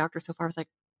from every doctor so far is like,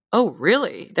 oh,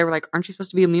 really? They were like, aren't you supposed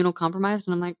to be immunocompromised?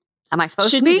 And I'm like, am I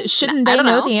supposed to be? Shouldn't I they don't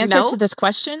know know. the answer to No. this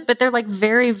question? But they're like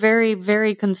very, very,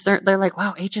 very concerned. They're like,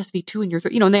 wow, HSV2 in your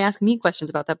throat. And they ask me questions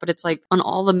about that. But it's like on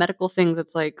all the medical things,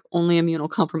 it's like only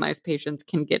immunocompromised patients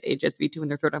can get HSV2 in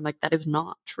their throat. I'm like, that is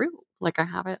not true. Like I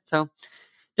have it. So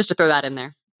just to throw that in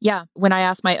there. Yeah. When I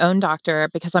asked my own doctor,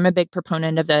 because I'm a big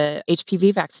proponent of the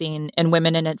HPV vaccine in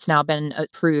women, and it's now been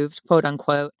approved, quote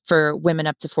unquote, for women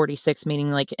up to 46,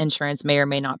 meaning like insurance may or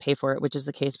may not pay for it, which is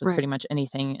the case with pretty much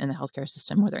anything in the healthcare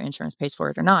system, whether insurance pays for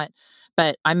it or not.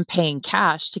 But I'm paying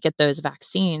cash to get those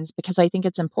vaccines because I think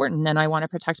it's important and I want to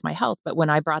protect my health. But when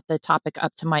I brought the topic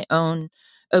up to my own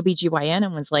OBGYN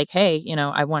and was like, hey,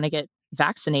 I want to get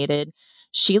vaccinated,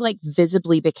 she like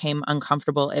visibly became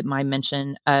uncomfortable at my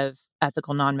mention of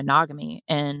ethical non-monogamy.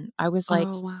 And I was like,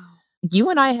 Oh, wow. you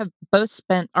and I have both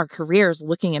spent our careers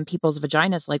looking in people's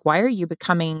vaginas. Like, why are you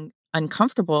becoming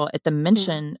uncomfortable at the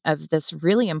mention of this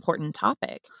really important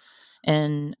topic?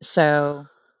 And so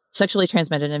sexually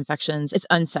transmitted infections, it's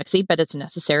unsexy, but it's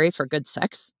necessary for good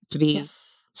sex to be Yes.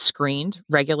 screened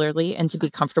regularly and to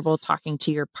be comfortable talking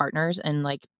to your partners and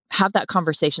like have that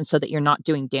conversation so that you're not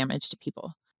doing damage to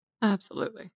people.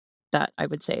 Absolutely. That I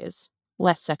would say is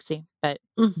less sexy, but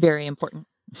Mm. very important.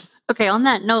 Okay. On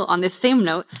that note, on this same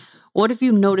note, what have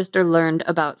you noticed or learned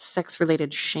about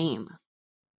sex-related shame?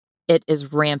 It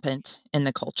is rampant in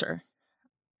the culture,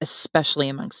 especially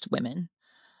amongst women.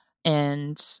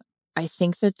 And I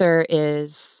think that there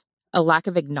is a lack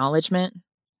of acknowledgement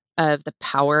of the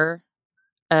power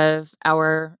of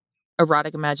our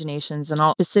erotic imaginations. And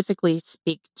I'll specifically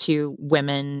speak to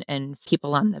women and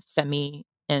people on the femi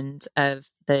end of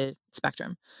the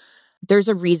spectrum. There's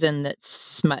a reason that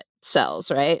smut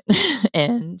sells, right?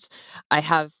 And I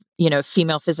have,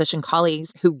 female physician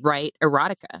colleagues who write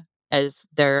erotica as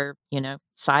their,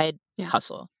 side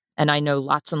hustle. And I know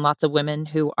lots and lots of women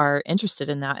who are interested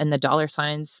in that, and the dollar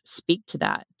signs speak to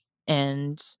that.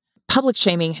 And public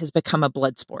shaming has become a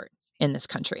blood sport in this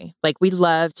country. Like, we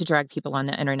love to drag people on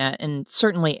the internet. And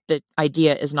certainly the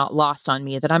idea is not lost on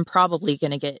me that I'm probably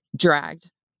going to get dragged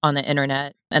on the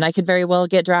internet. And I could very well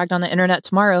get dragged on the internet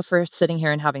tomorrow for sitting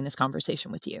here and having this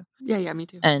conversation with you. Yeah, me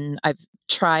too. And I've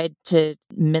tried to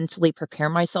mentally prepare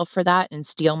myself for that and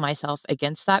steel myself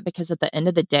against that, because at the end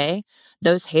of the day,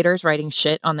 those haters writing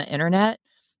shit on the internet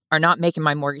are not making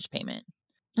my mortgage payment.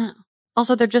 No.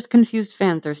 Also, they're just confused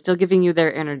fans. They're still giving you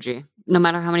their energy. No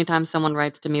matter how many times someone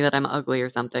writes to me that I'm ugly or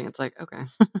something, it's like, okay,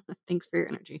 thanks for your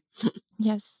energy.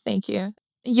 Yes, thank you.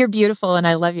 You're beautiful and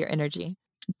I love your energy.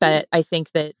 But I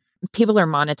think that people are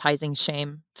monetizing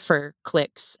shame for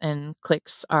clicks, and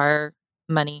clicks are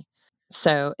money.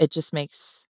 So it just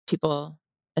makes people,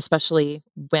 especially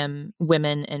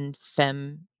women and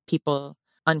femme people,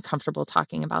 uncomfortable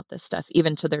talking about this stuff,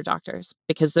 even to their doctors,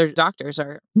 because their doctors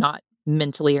are not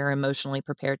mentally or emotionally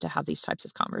prepared to have these types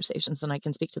of conversations. And I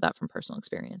can speak to that from personal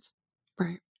experience.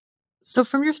 Right. So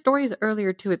from your stories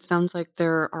earlier too, it sounds like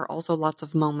there are also lots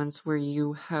of moments where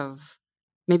you have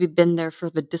maybe been there for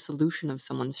the dissolution of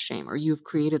someone's shame, or you've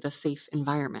created a safe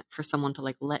environment for someone to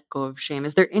like let go of shame.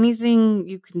 Is there anything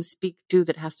you can speak to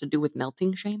that has to do with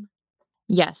melting shame?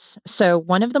 Yes. So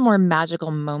one of the more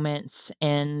magical moments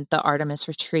in the Artemis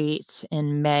retreat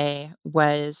in May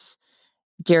was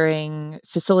during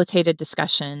facilitated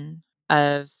discussion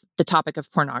of the topic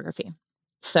of pornography.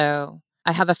 So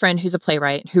I have a friend who's a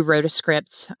playwright who wrote a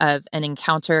script of an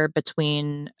encounter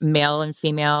between male and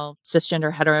female,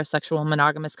 cisgender, heterosexual,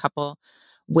 monogamous couple,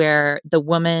 where the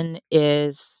woman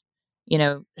is,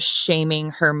 shaming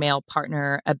her male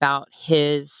partner about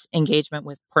his engagement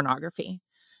with pornography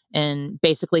and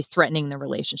basically threatening the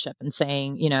relationship and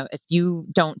saying, if you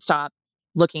don't stop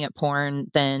looking at porn,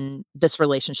 then this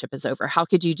relationship is over. How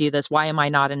could you do this? Why am I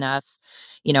not enough?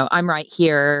 I'm right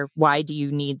here. Why do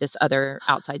you need this other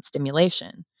outside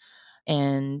stimulation?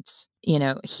 And,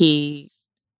 he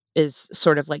is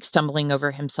sort of like stumbling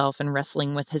over himself and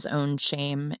wrestling with his own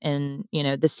shame. And,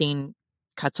 the scene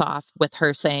cuts off with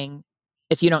her saying,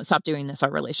 if you don't stop doing this,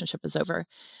 our relationship is over.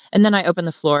 And then I open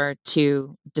the floor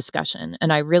to discussion.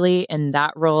 And I really, in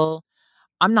that role,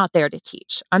 I'm not there to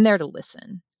teach. I'm there to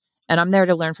listen. And I'm there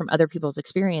to learn from other people's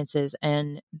experiences.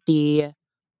 And the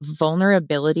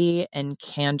vulnerability and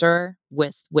candor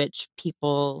with which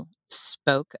people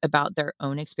spoke about their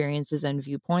own experiences and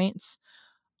viewpoints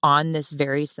on this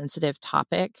very sensitive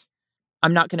topic.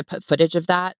 I'm not going to put footage of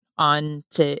that on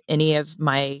to any of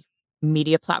my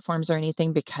media platforms or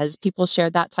anything because people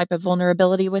shared that type of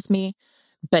vulnerability with me,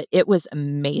 but it was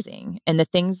amazing. And the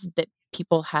things that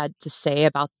people had to say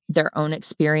about their own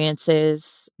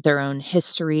experiences, their own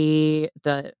history,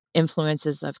 the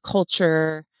influences of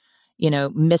culture,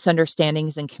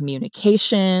 misunderstandings in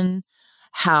communication,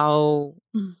 how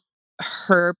Mm.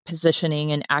 her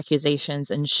positioning and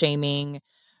accusations and shaming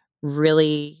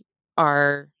really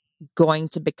are going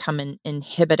to become an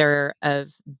inhibitor of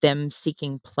them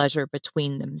seeking pleasure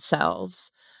between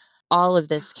themselves. All of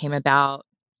this came about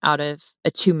out of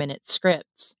a 2-minute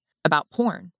script about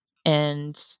porn.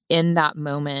 And in that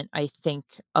moment, I think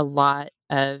a lot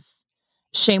of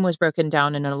shame was broken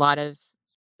down and a lot of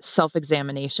self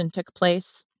examination took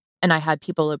place. And I had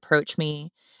people approach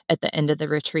me at the end of the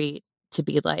retreat to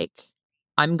be like,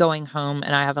 I'm going home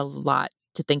and I have a lot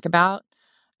to think about.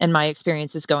 And my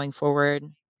experiences going forward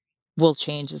will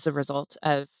change as a result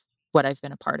of what I've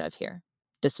been a part of here.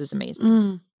 This is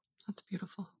amazing. That's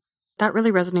beautiful. That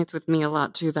really resonates with me a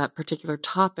lot too, that particular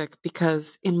topic,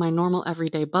 because in my normal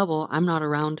everyday bubble, I'm not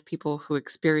around people who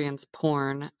experience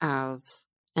porn as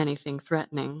anything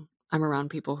threatening. I'm around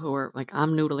people who are like,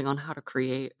 I'm noodling on how to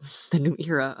create the new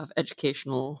era of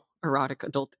educational, erotic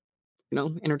adult,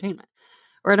 entertainment.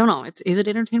 Or I don't know, is it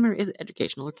entertainment or is it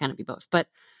educational or can it be both? But,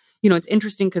 it's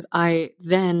interesting because I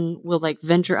then will like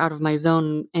venture out of my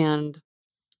zone and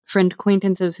friend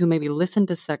acquaintances who maybe listen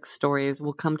to sex stories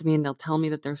will come to me and they'll tell me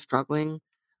that they're struggling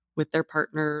with their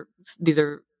partner. These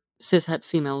are cishet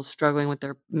females struggling with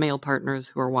their male partners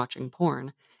who are watching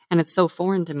porn. And it's so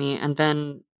foreign to me. And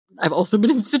then I've also been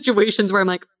in situations where I'm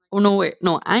like, oh, no, wait,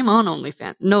 no, I'm on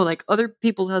OnlyFans. No, like other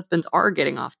people's husbands are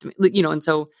getting off to me, and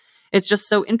so it's just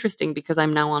so interesting because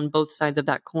I'm now on both sides of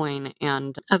that coin.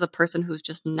 And as a person who's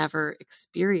just never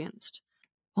experienced,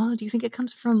 well, do you think it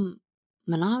comes from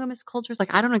monogamous cultures?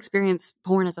 Like, I don't experience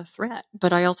porn as a threat,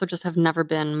 but I also just have never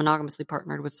been monogamously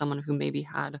partnered with someone who maybe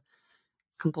had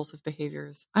compulsive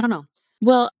behaviors. I don't know.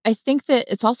 Well, I think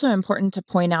that it's also important to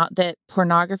point out that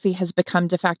pornography has become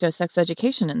de facto sex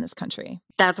education in this country.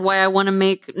 That's why I want to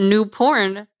make new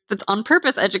porn that's on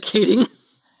purpose educating.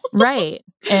 Right.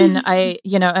 And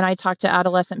I talk to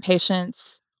adolescent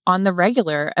patients on the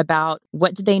regular about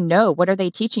what do they know? What are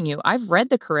they teaching you? I've read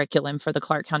the curriculum for the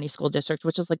Clark County School District,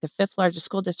 which is like the 5th largest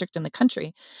school district in the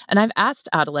country. And I've asked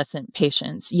adolescent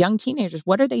patients, young teenagers,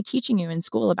 what are they teaching you in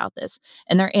school about this?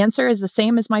 And their answer is the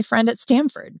same as my friend at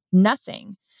Stanford,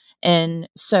 nothing. And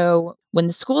so when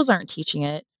the schools aren't teaching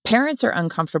it, parents are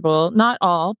uncomfortable, not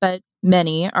all, but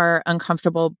many are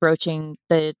uncomfortable broaching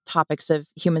the topics of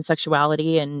human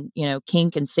sexuality and,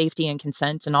 kink and safety and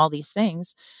consent and all these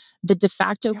things. The de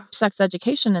facto Yeah. sex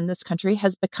education in this country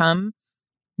has become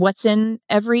what's in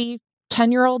every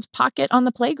 10-year-old's pocket on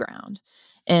the playground.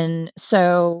 And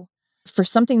so for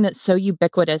something that's so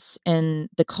ubiquitous in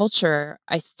the culture,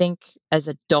 I think as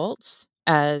adults,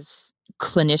 as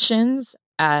clinicians,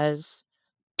 as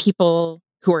people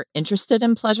who are interested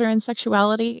in pleasure and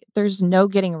sexuality, there's no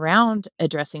getting around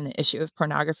addressing the issue of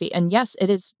pornography. And yes, it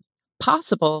is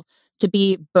possible to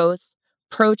be both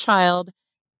pro child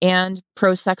and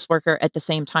pro sex worker at the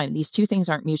same time. These two things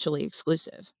aren't mutually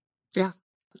exclusive. Yeah,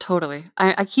 totally.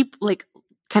 I keep like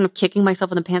kind of kicking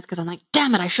myself in the pants because I'm like,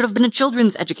 damn it, I should have been a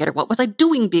children's educator. What was I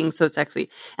doing being so sexy?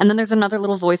 And then there's another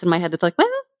little voice in my head that's like, well,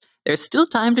 there's still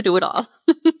time to do it all.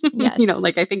 Yes.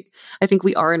 Like I think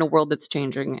we are in a world that's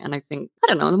changing. And I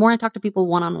don't know, the more I talk to people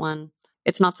one on one,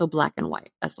 it's not so black and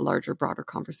white as the larger, broader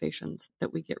conversations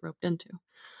that we get roped into.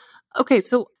 Okay,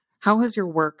 so how has your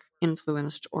work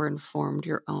influenced or informed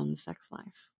your own sex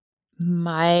life?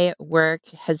 My work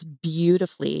has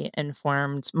beautifully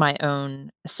informed my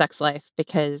own sex life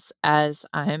because as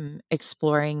I'm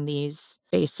exploring these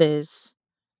spaces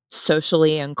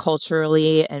socially and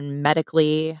culturally and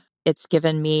medically, it's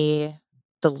given me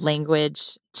the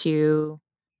language to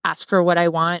ask for what I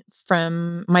want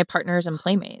from my partners and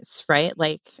playmates, right?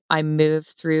 Like I move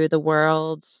through the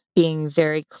world being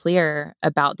very clear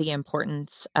about the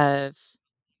importance of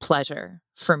pleasure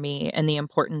for me and the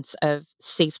importance of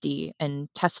safety and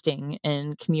testing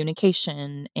and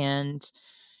communication. And,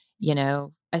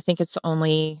 I think it's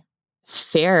only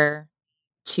fair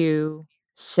to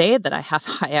say that I have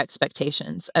high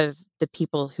expectations of the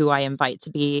people who I invite to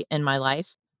be in my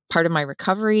life. Part of my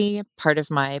recovery, part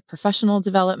of my professional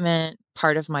development,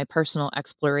 part of my personal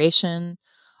exploration,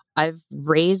 I've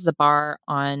raised the bar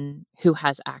on who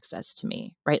has access to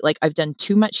me, right? Like I've done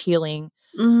too much healing.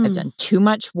 I've Mm. done too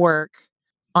much work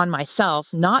on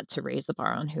myself not to raise the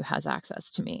bar on who has access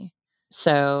to me.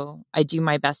 So I do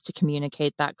my best to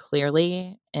communicate that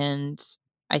clearly. And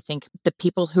I think the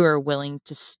people who are willing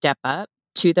to step up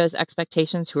to those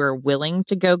expectations, who are willing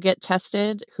to go get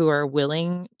tested, who are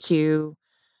willing to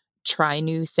try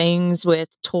new things with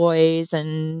toys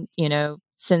and,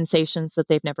 sensations that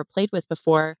they've never played with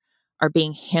before, are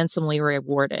being handsomely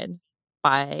rewarded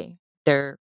by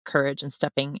their courage and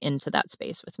stepping into that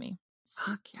space with me.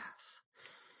 Fuck yes.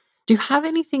 Do you have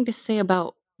anything to say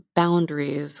about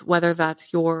boundaries, whether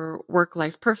that's your work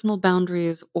life personal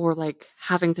boundaries or like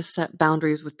having to set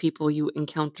boundaries with people you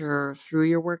encounter through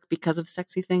your work because of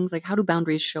sexy things? Like, how do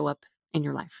boundaries show up in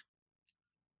your life?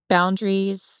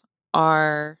 Boundaries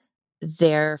are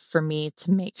there for me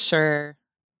to make sure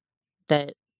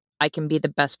that I can be the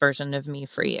best version of me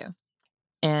for you.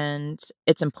 And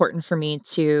it's important for me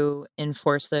to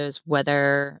enforce those,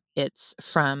 whether it's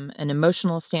from an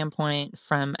emotional standpoint,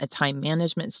 from a time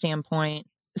management standpoint.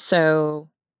 So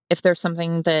if there's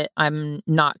something that I'm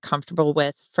not comfortable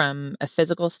with from a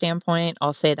physical standpoint,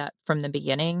 I'll say that from the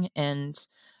beginning. And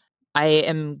I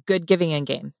am good giving in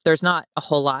game. There's not a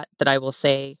whole lot that I will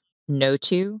say no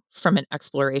to from an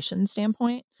exploration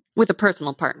standpoint. With a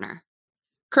personal partner.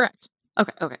 Correct.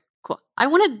 Okay, cool. I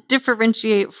want to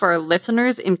differentiate for our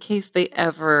listeners in case they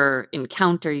ever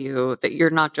encounter you that you're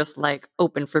not just like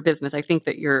open for business. I think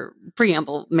that your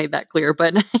preamble made that clear,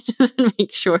 but just to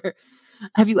make sure.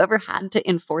 Have you ever had to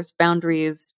enforce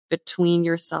boundaries between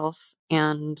yourself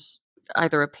and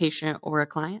either a patient or a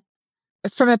client?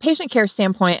 From a patient care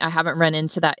standpoint, I haven't run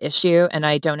into that issue and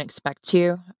I don't expect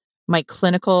to. My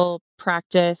clinical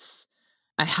practice,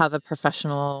 I have a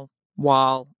professional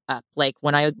wall up. Like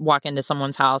when I walk into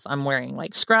someone's house, I'm wearing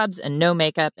like scrubs and no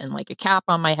makeup and like a cap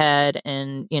on my head.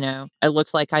 And, it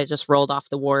looks like I just rolled off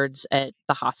the wards at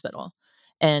the hospital.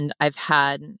 And I've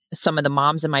had some of the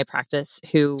moms in my practice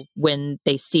who, when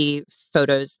they see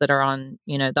photos that are on,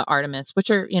 the Artemis, which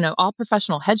are, all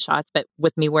professional headshots, but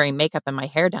with me wearing makeup and my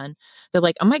hair done, they're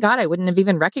like, oh my God, I wouldn't have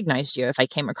even recognized you if I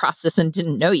came across this and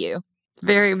didn't know you.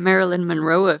 Very Marilyn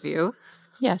Monroe of you.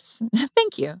 Yes.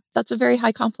 Thank you. That's a very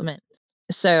high compliment.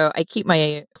 So I keep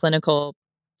my clinical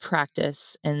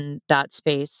practice in that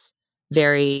space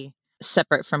very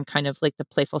separate from kind of like the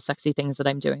playful, sexy things that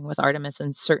I'm doing with Artemis.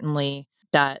 And certainly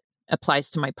that applies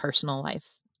to my personal life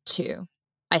too.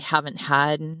 I haven't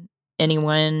had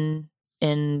anyone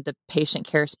in the patient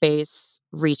care space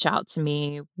reach out to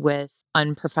me with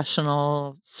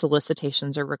unprofessional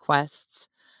solicitations or requests.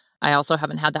 I also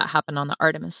haven't had that happen on the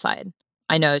Artemis side.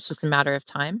 I know it's just a matter of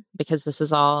time because this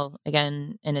is all,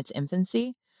 again, in its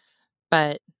infancy,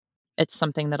 but it's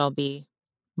something that I'll be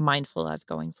mindful of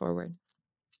going forward.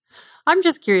 I'm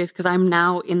just curious because I'm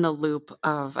now in the loop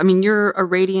of, I mean, you're a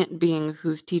radiant being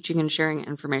who's teaching and sharing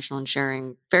information and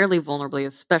sharing fairly vulnerably,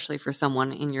 especially for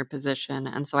someone in your position.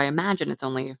 And so I imagine it's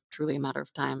only truly a matter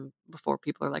of time before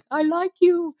people are like, I like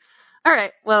you. All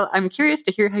right. Well, I'm curious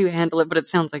to hear how you handle it, but it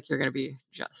sounds like you're going to be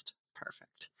just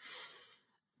perfect.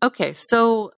 Okay.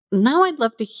 So now I'd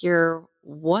love to hear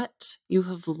what you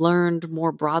have learned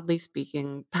more broadly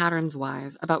speaking, patterns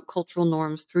wise, about cultural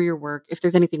norms through your work, if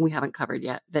there's anything we haven't covered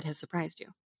yet that has surprised you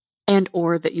and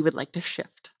or that you would like to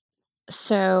shift.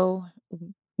 So,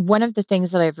 one of the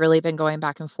things that I've really been going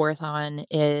back and forth on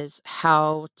is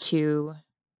how to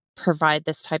provide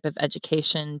this type of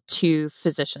education to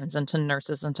physicians and to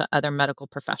nurses and to other medical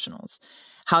professionals.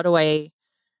 How do I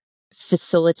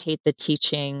facilitate the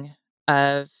teaching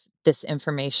of this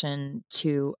information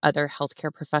to other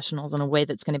healthcare professionals in a way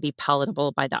that's going to be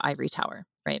palatable by the ivory tower,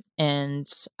 right?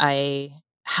 And I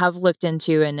have looked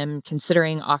into and am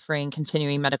considering offering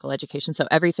continuing medical education. So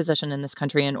every physician in this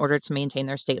country, in order to maintain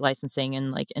their state licensing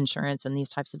and like insurance and these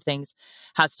types of things,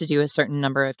 has to do a certain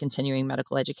number of continuing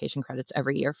medical education credits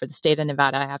every year. For the state of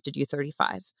Nevada, I have to do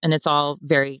 35, and it's all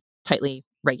very tightly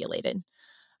regulated.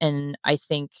 And I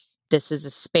think this is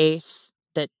a space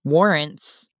that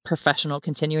warrants professional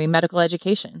continuing medical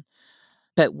education.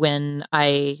 But when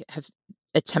I have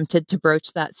attempted to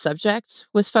broach that subject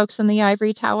with folks in the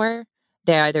ivory tower,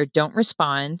 they either don't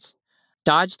respond,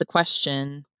 dodge the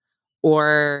question,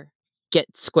 or get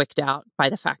squicked out by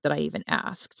the fact that I even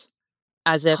asked.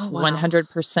 As if Oh, wow.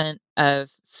 100%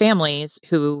 of families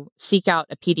who seek out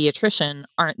a pediatrician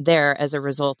aren't there as a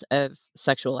result of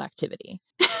sexual activity,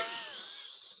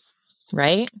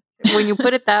 right? When you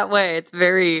put it that way, it's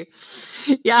very,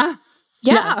 yeah.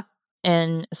 Yeah.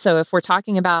 And so if we're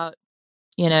talking about,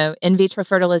 in vitro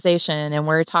fertilization, and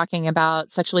we're talking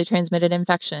about sexually transmitted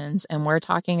infections, and we're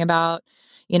talking about,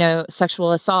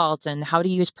 sexual assault and how to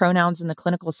use pronouns in the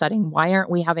clinical setting, why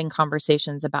aren't we having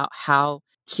conversations about how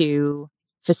to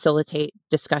facilitate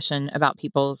discussion about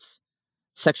people's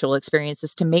sexual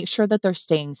experiences to make sure that they're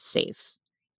staying safe,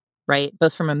 right?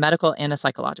 Both from a medical and a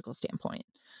psychological standpoint.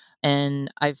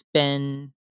 And I've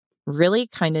been really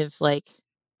kind of like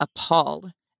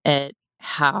appalled at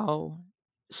how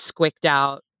squicked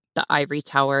out the ivory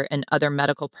tower and other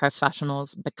medical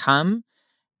professionals become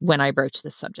when I broach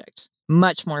this subject,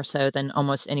 much more so than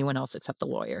almost anyone else except the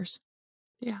lawyers.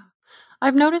 Yeah.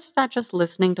 I've noticed that just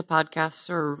listening to podcasts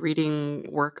or reading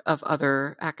work of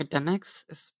other academics,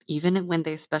 even when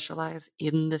they specialize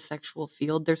in the sexual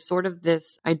field, there's sort of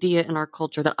this idea in our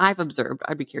culture that I've observed.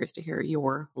 I'd be curious to hear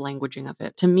your languaging of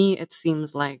it. To me, it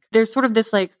seems like there's sort of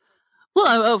this like,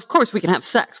 well, of course we can have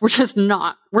sex. We're just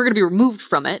not, we're going to be removed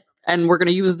from it. And we're going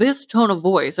to use this tone of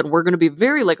voice and we're going to be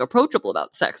very like approachable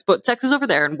about sex. But sex is over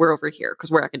there and we're over here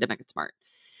because we're academic and smart.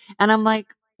 And I'm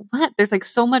like, what? There's like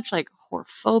so much like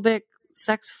whorephobic,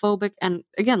 sex phobic. And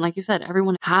again, like you said,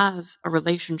 everyone has a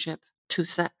relationship to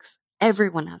sex.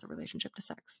 Everyone has a relationship to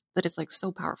sex that is like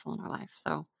so powerful in our life.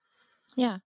 So,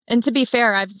 yeah. And to be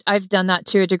fair, I've done that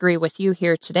to a degree with you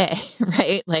here today,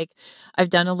 right? Like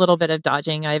I've done a little bit of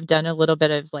dodging. I've done a little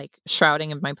bit of like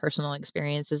shrouding of my personal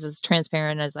experiences. As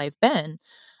transparent as I've been,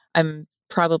 I'm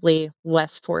probably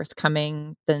less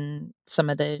forthcoming than some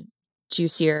of the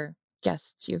juicier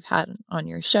guests you've had on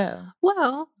your show.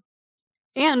 well,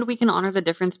 and we can honor the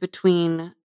difference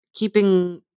between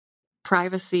keeping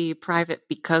privacy private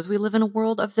because we live in a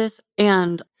world of this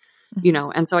and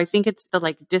and so I think it's the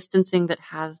like distancing that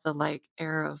has the like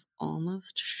air of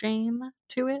almost shame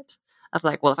to it of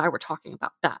like, well, if I were talking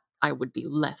about that, I would be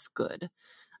less good.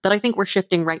 That I think we're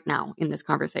shifting right now in this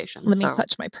conversation. Let me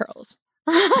clutch my pearls.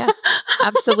 Yes,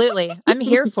 absolutely. I'm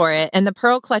here for it. And the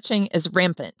pearl clutching is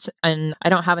rampant and I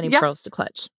don't have any pearls to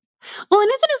clutch. Well, and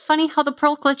isn't it funny how the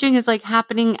pearl clutching is like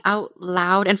happening out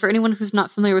loud? And for anyone who's not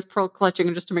familiar with pearl clutching,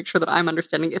 and just to make sure that I'm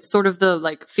understanding, it's sort of the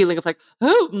like feeling of like,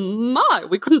 oh my,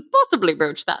 we couldn't possibly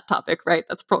broach that topic, right?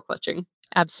 That's pearl clutching.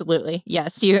 Absolutely.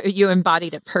 Yes, you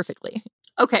embodied it perfectly.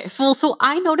 Okay, well, so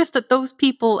I noticed that those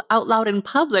people out loud in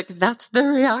public, that's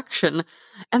their reaction.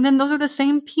 And then those are the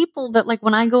same people that, like,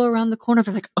 when I go around the corner,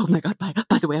 they're like, oh my God,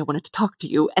 by the way, I wanted to talk to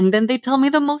you. And then they tell me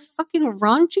the most fucking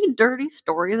raunchy, dirty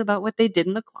stories about what they did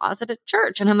in the closet at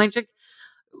church. And I'm like,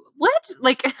 what?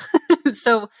 Like,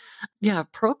 so yeah,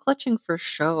 pearl clutching for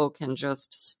show can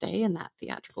just stay in that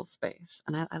theatrical space.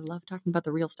 And I love talking about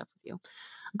the real stuff with you.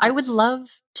 Yes. I would love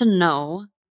to know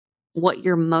what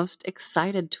you're most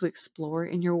excited to explore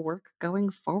in your work going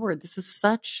forward. This is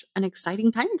such an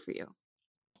exciting time for you.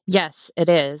 Yes, it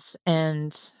is.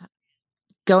 And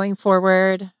going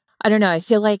forward, I don't know. I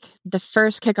feel like the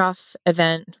first kickoff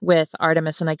event with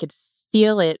Artemis, and I could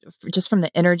feel it just from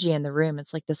the energy in the room.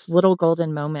 It's like this little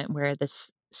golden moment where this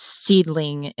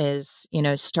seedling is,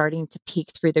 starting to peek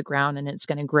through the ground and it's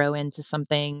going to grow into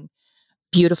something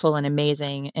beautiful and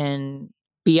amazing and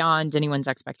beyond anyone's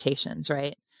expectations,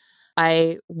 right?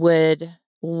 I would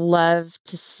love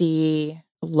to see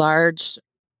large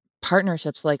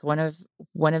partnerships. Like one of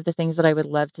the things that I would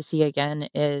love to see again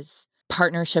is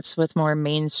partnerships with more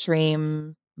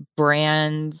mainstream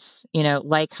brands,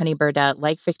 like Honey Birdette,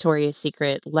 like Victoria's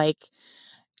Secret, like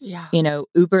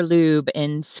Uber Lube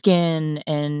and Skin.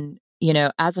 And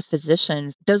as a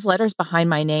physician, those letters behind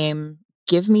my name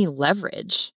give me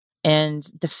leverage. And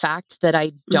the fact that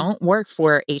I don't work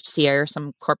for HCA or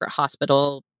some corporate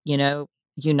hospital,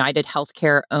 United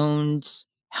Healthcare owned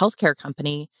healthcare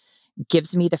company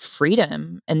gives me the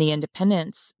freedom and the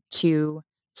independence to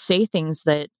say things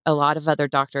that a lot of other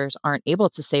doctors aren't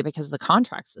able to say because of the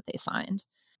contracts that they signed.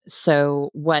 So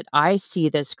what I see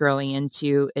this growing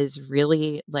into is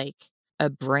really like a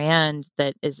brand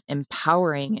that is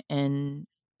empowering and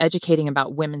educating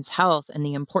about women's health and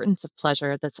the importance of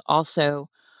pleasure, that's also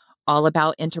all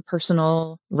about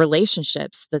interpersonal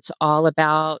relationships, that's all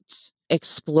about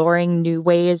exploring new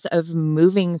ways of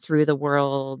moving through the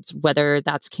world, whether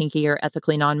that's kinky or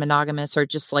ethically non-monogamous or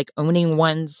just like owning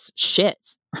one's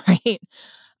shit, right?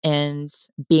 And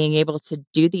being able to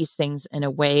do these things in a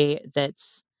way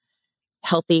that's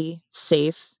healthy,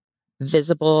 safe,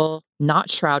 visible,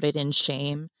 not shrouded in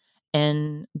shame,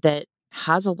 and that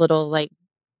has a little like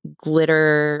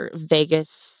glitter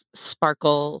Vegas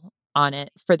sparkle on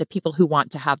it for the people who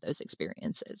want to have those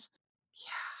experiences.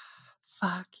 Yeah.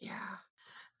 Fuck yeah.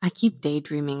 I keep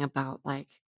daydreaming about like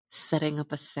setting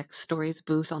up a sex stories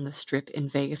booth on the Strip in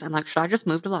Vegas. I'm like, should I just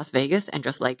move to Las Vegas and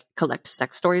just like collect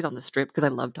sex stories on the Strip? Because I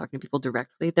love talking to people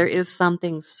directly. There is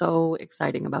something so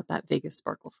exciting about that Vegas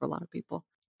sparkle for a lot of people.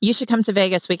 You should come to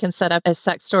Vegas. We can set up a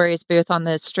sex stories booth on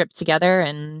the Strip together.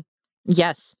 And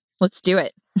yes, let's do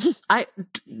it.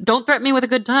 Don't threaten me with a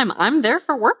good time. I'm there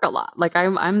for work a lot. Like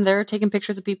I'm there taking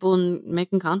pictures of people and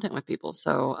making content with people.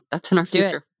 So that's in our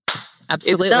future.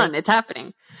 Absolutely. It's done. It's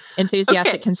happening.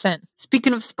 Enthusiastic consent.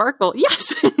 Speaking of sparkle,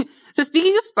 yes. So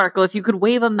speaking of sparkle, if you could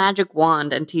wave a magic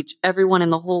wand and teach everyone in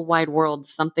the whole wide world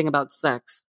something about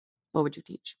sex, what would you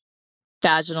teach?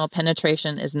 Vaginal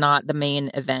penetration is not the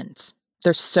main event.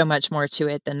 There's so much more to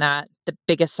it than that. The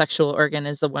biggest sexual organ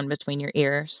is the one between your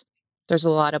ears. There's a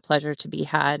lot of pleasure to be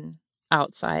had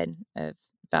outside of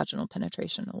vaginal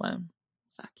penetration alone.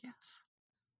 Fuck yes.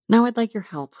 Now I'd like your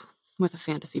help with a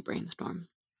fantasy brainstorm.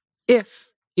 If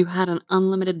you had an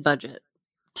unlimited budget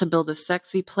to build a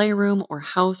sexy playroom or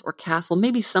house or castle,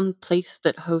 maybe some place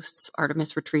that hosts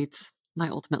Artemis retreats. My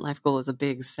ultimate life goal is a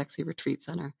big, sexy retreat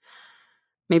center.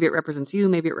 Maybe it represents you,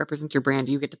 maybe it represents your brand.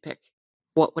 You get to pick.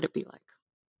 What would it be like?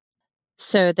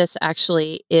 So this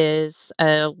actually is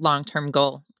a long-term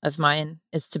goal of mine,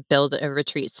 is to build a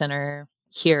retreat center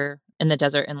here in the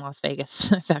desert in Las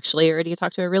Vegas. I've actually already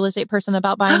talked to a real estate person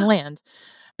about buying land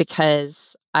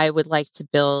because I would like to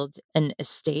build an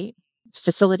estate.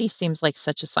 Facility seems like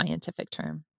such a scientific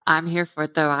term. I'm here for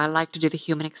it, though. I like to do the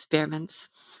human experiments.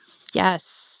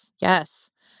 Yes,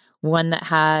 yes. One that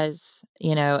has,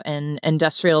 an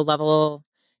industrial level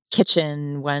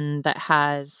kitchen, one that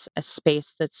has a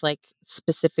space that's like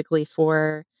specifically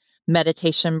for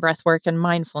meditation, breath work, and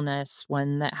mindfulness,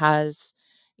 one that has,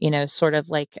 sort of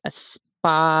like a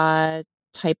spa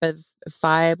type of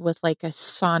vibe with like a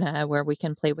sauna where we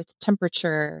can play with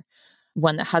temperature,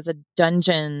 one that has a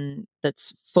dungeon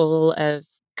that's full of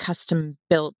custom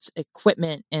built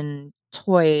equipment and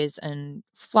toys and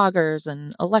floggers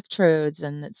and electrodes,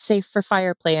 and it's safe for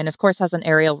fire play, and of course has an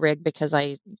aerial rig because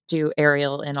I do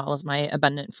aerial in all of my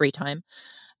abundant free time,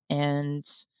 and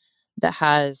that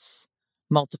has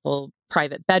multiple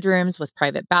private bedrooms with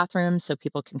private bathrooms so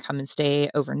people can come and stay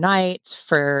overnight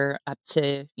for up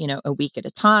to, a week at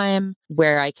a time,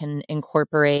 where I can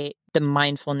incorporate the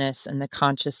mindfulness and the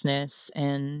consciousness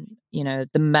and, the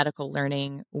medical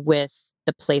learning with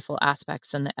the playful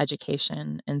aspects and the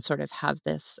education, and sort of have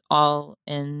this all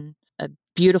in a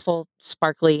beautiful,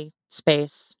 sparkly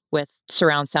space with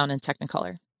surround sound and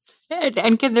Technicolor.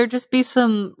 And can there just be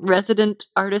some resident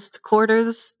artists'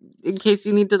 quarters in case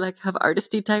you need to like have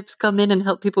artisty types come in and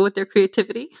help people with their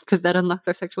creativity? Because that unlocks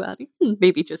our sexuality.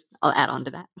 Maybe just I'll add on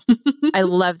to that. I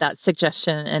love that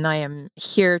suggestion, and I am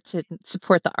here to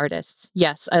support the artists.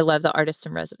 Yes, I love the artist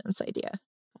in residence idea.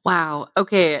 Wow.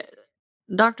 Okay.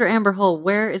 Dr. Amber Hull,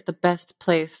 where is the best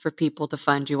place for people to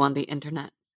find you on the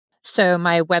internet? So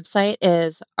my website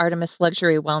is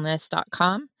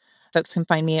artemisluxurywellness.com. Folks can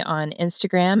find me on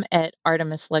Instagram at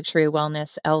Artemis Luxury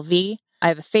Wellness LV. I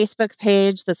have a Facebook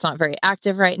page that's not very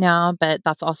active right now, but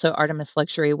that's also Artemis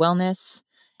Luxury Wellness.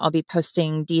 I'll be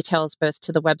posting details both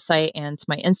to the website and to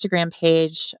my Instagram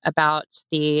page about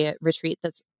the retreat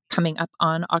that's coming up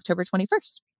on October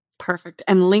 21st. Perfect.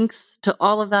 And links to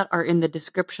all of that are in the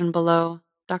description below.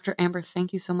 Dr. Amber,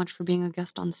 thank you so much for being a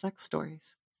guest on Sex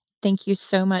Stories. Thank you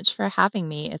so much for having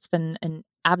me. It's been an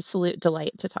absolute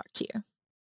delight to talk to you.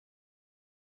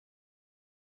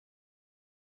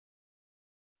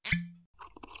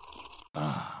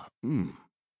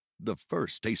 The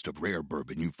first taste of rare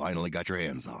bourbon you finally got your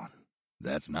hands on.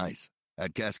 That's nice.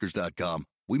 At Caskers.com,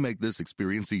 we make this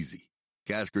experience easy.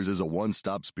 Caskers is a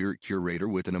one-stop spirit curator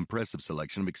with an impressive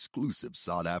selection of exclusive,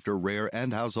 sought-after, rare,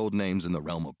 and household names in the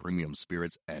realm of premium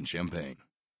spirits and champagne.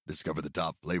 Discover the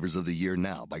top flavors of the year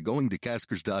now by going to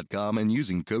Caskers.com and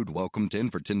using code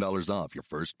WELCOME10 for $10 off your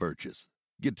first purchase.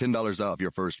 Get $10 off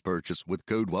your first purchase with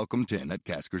code WELCOME10 at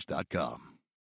Caskers.com.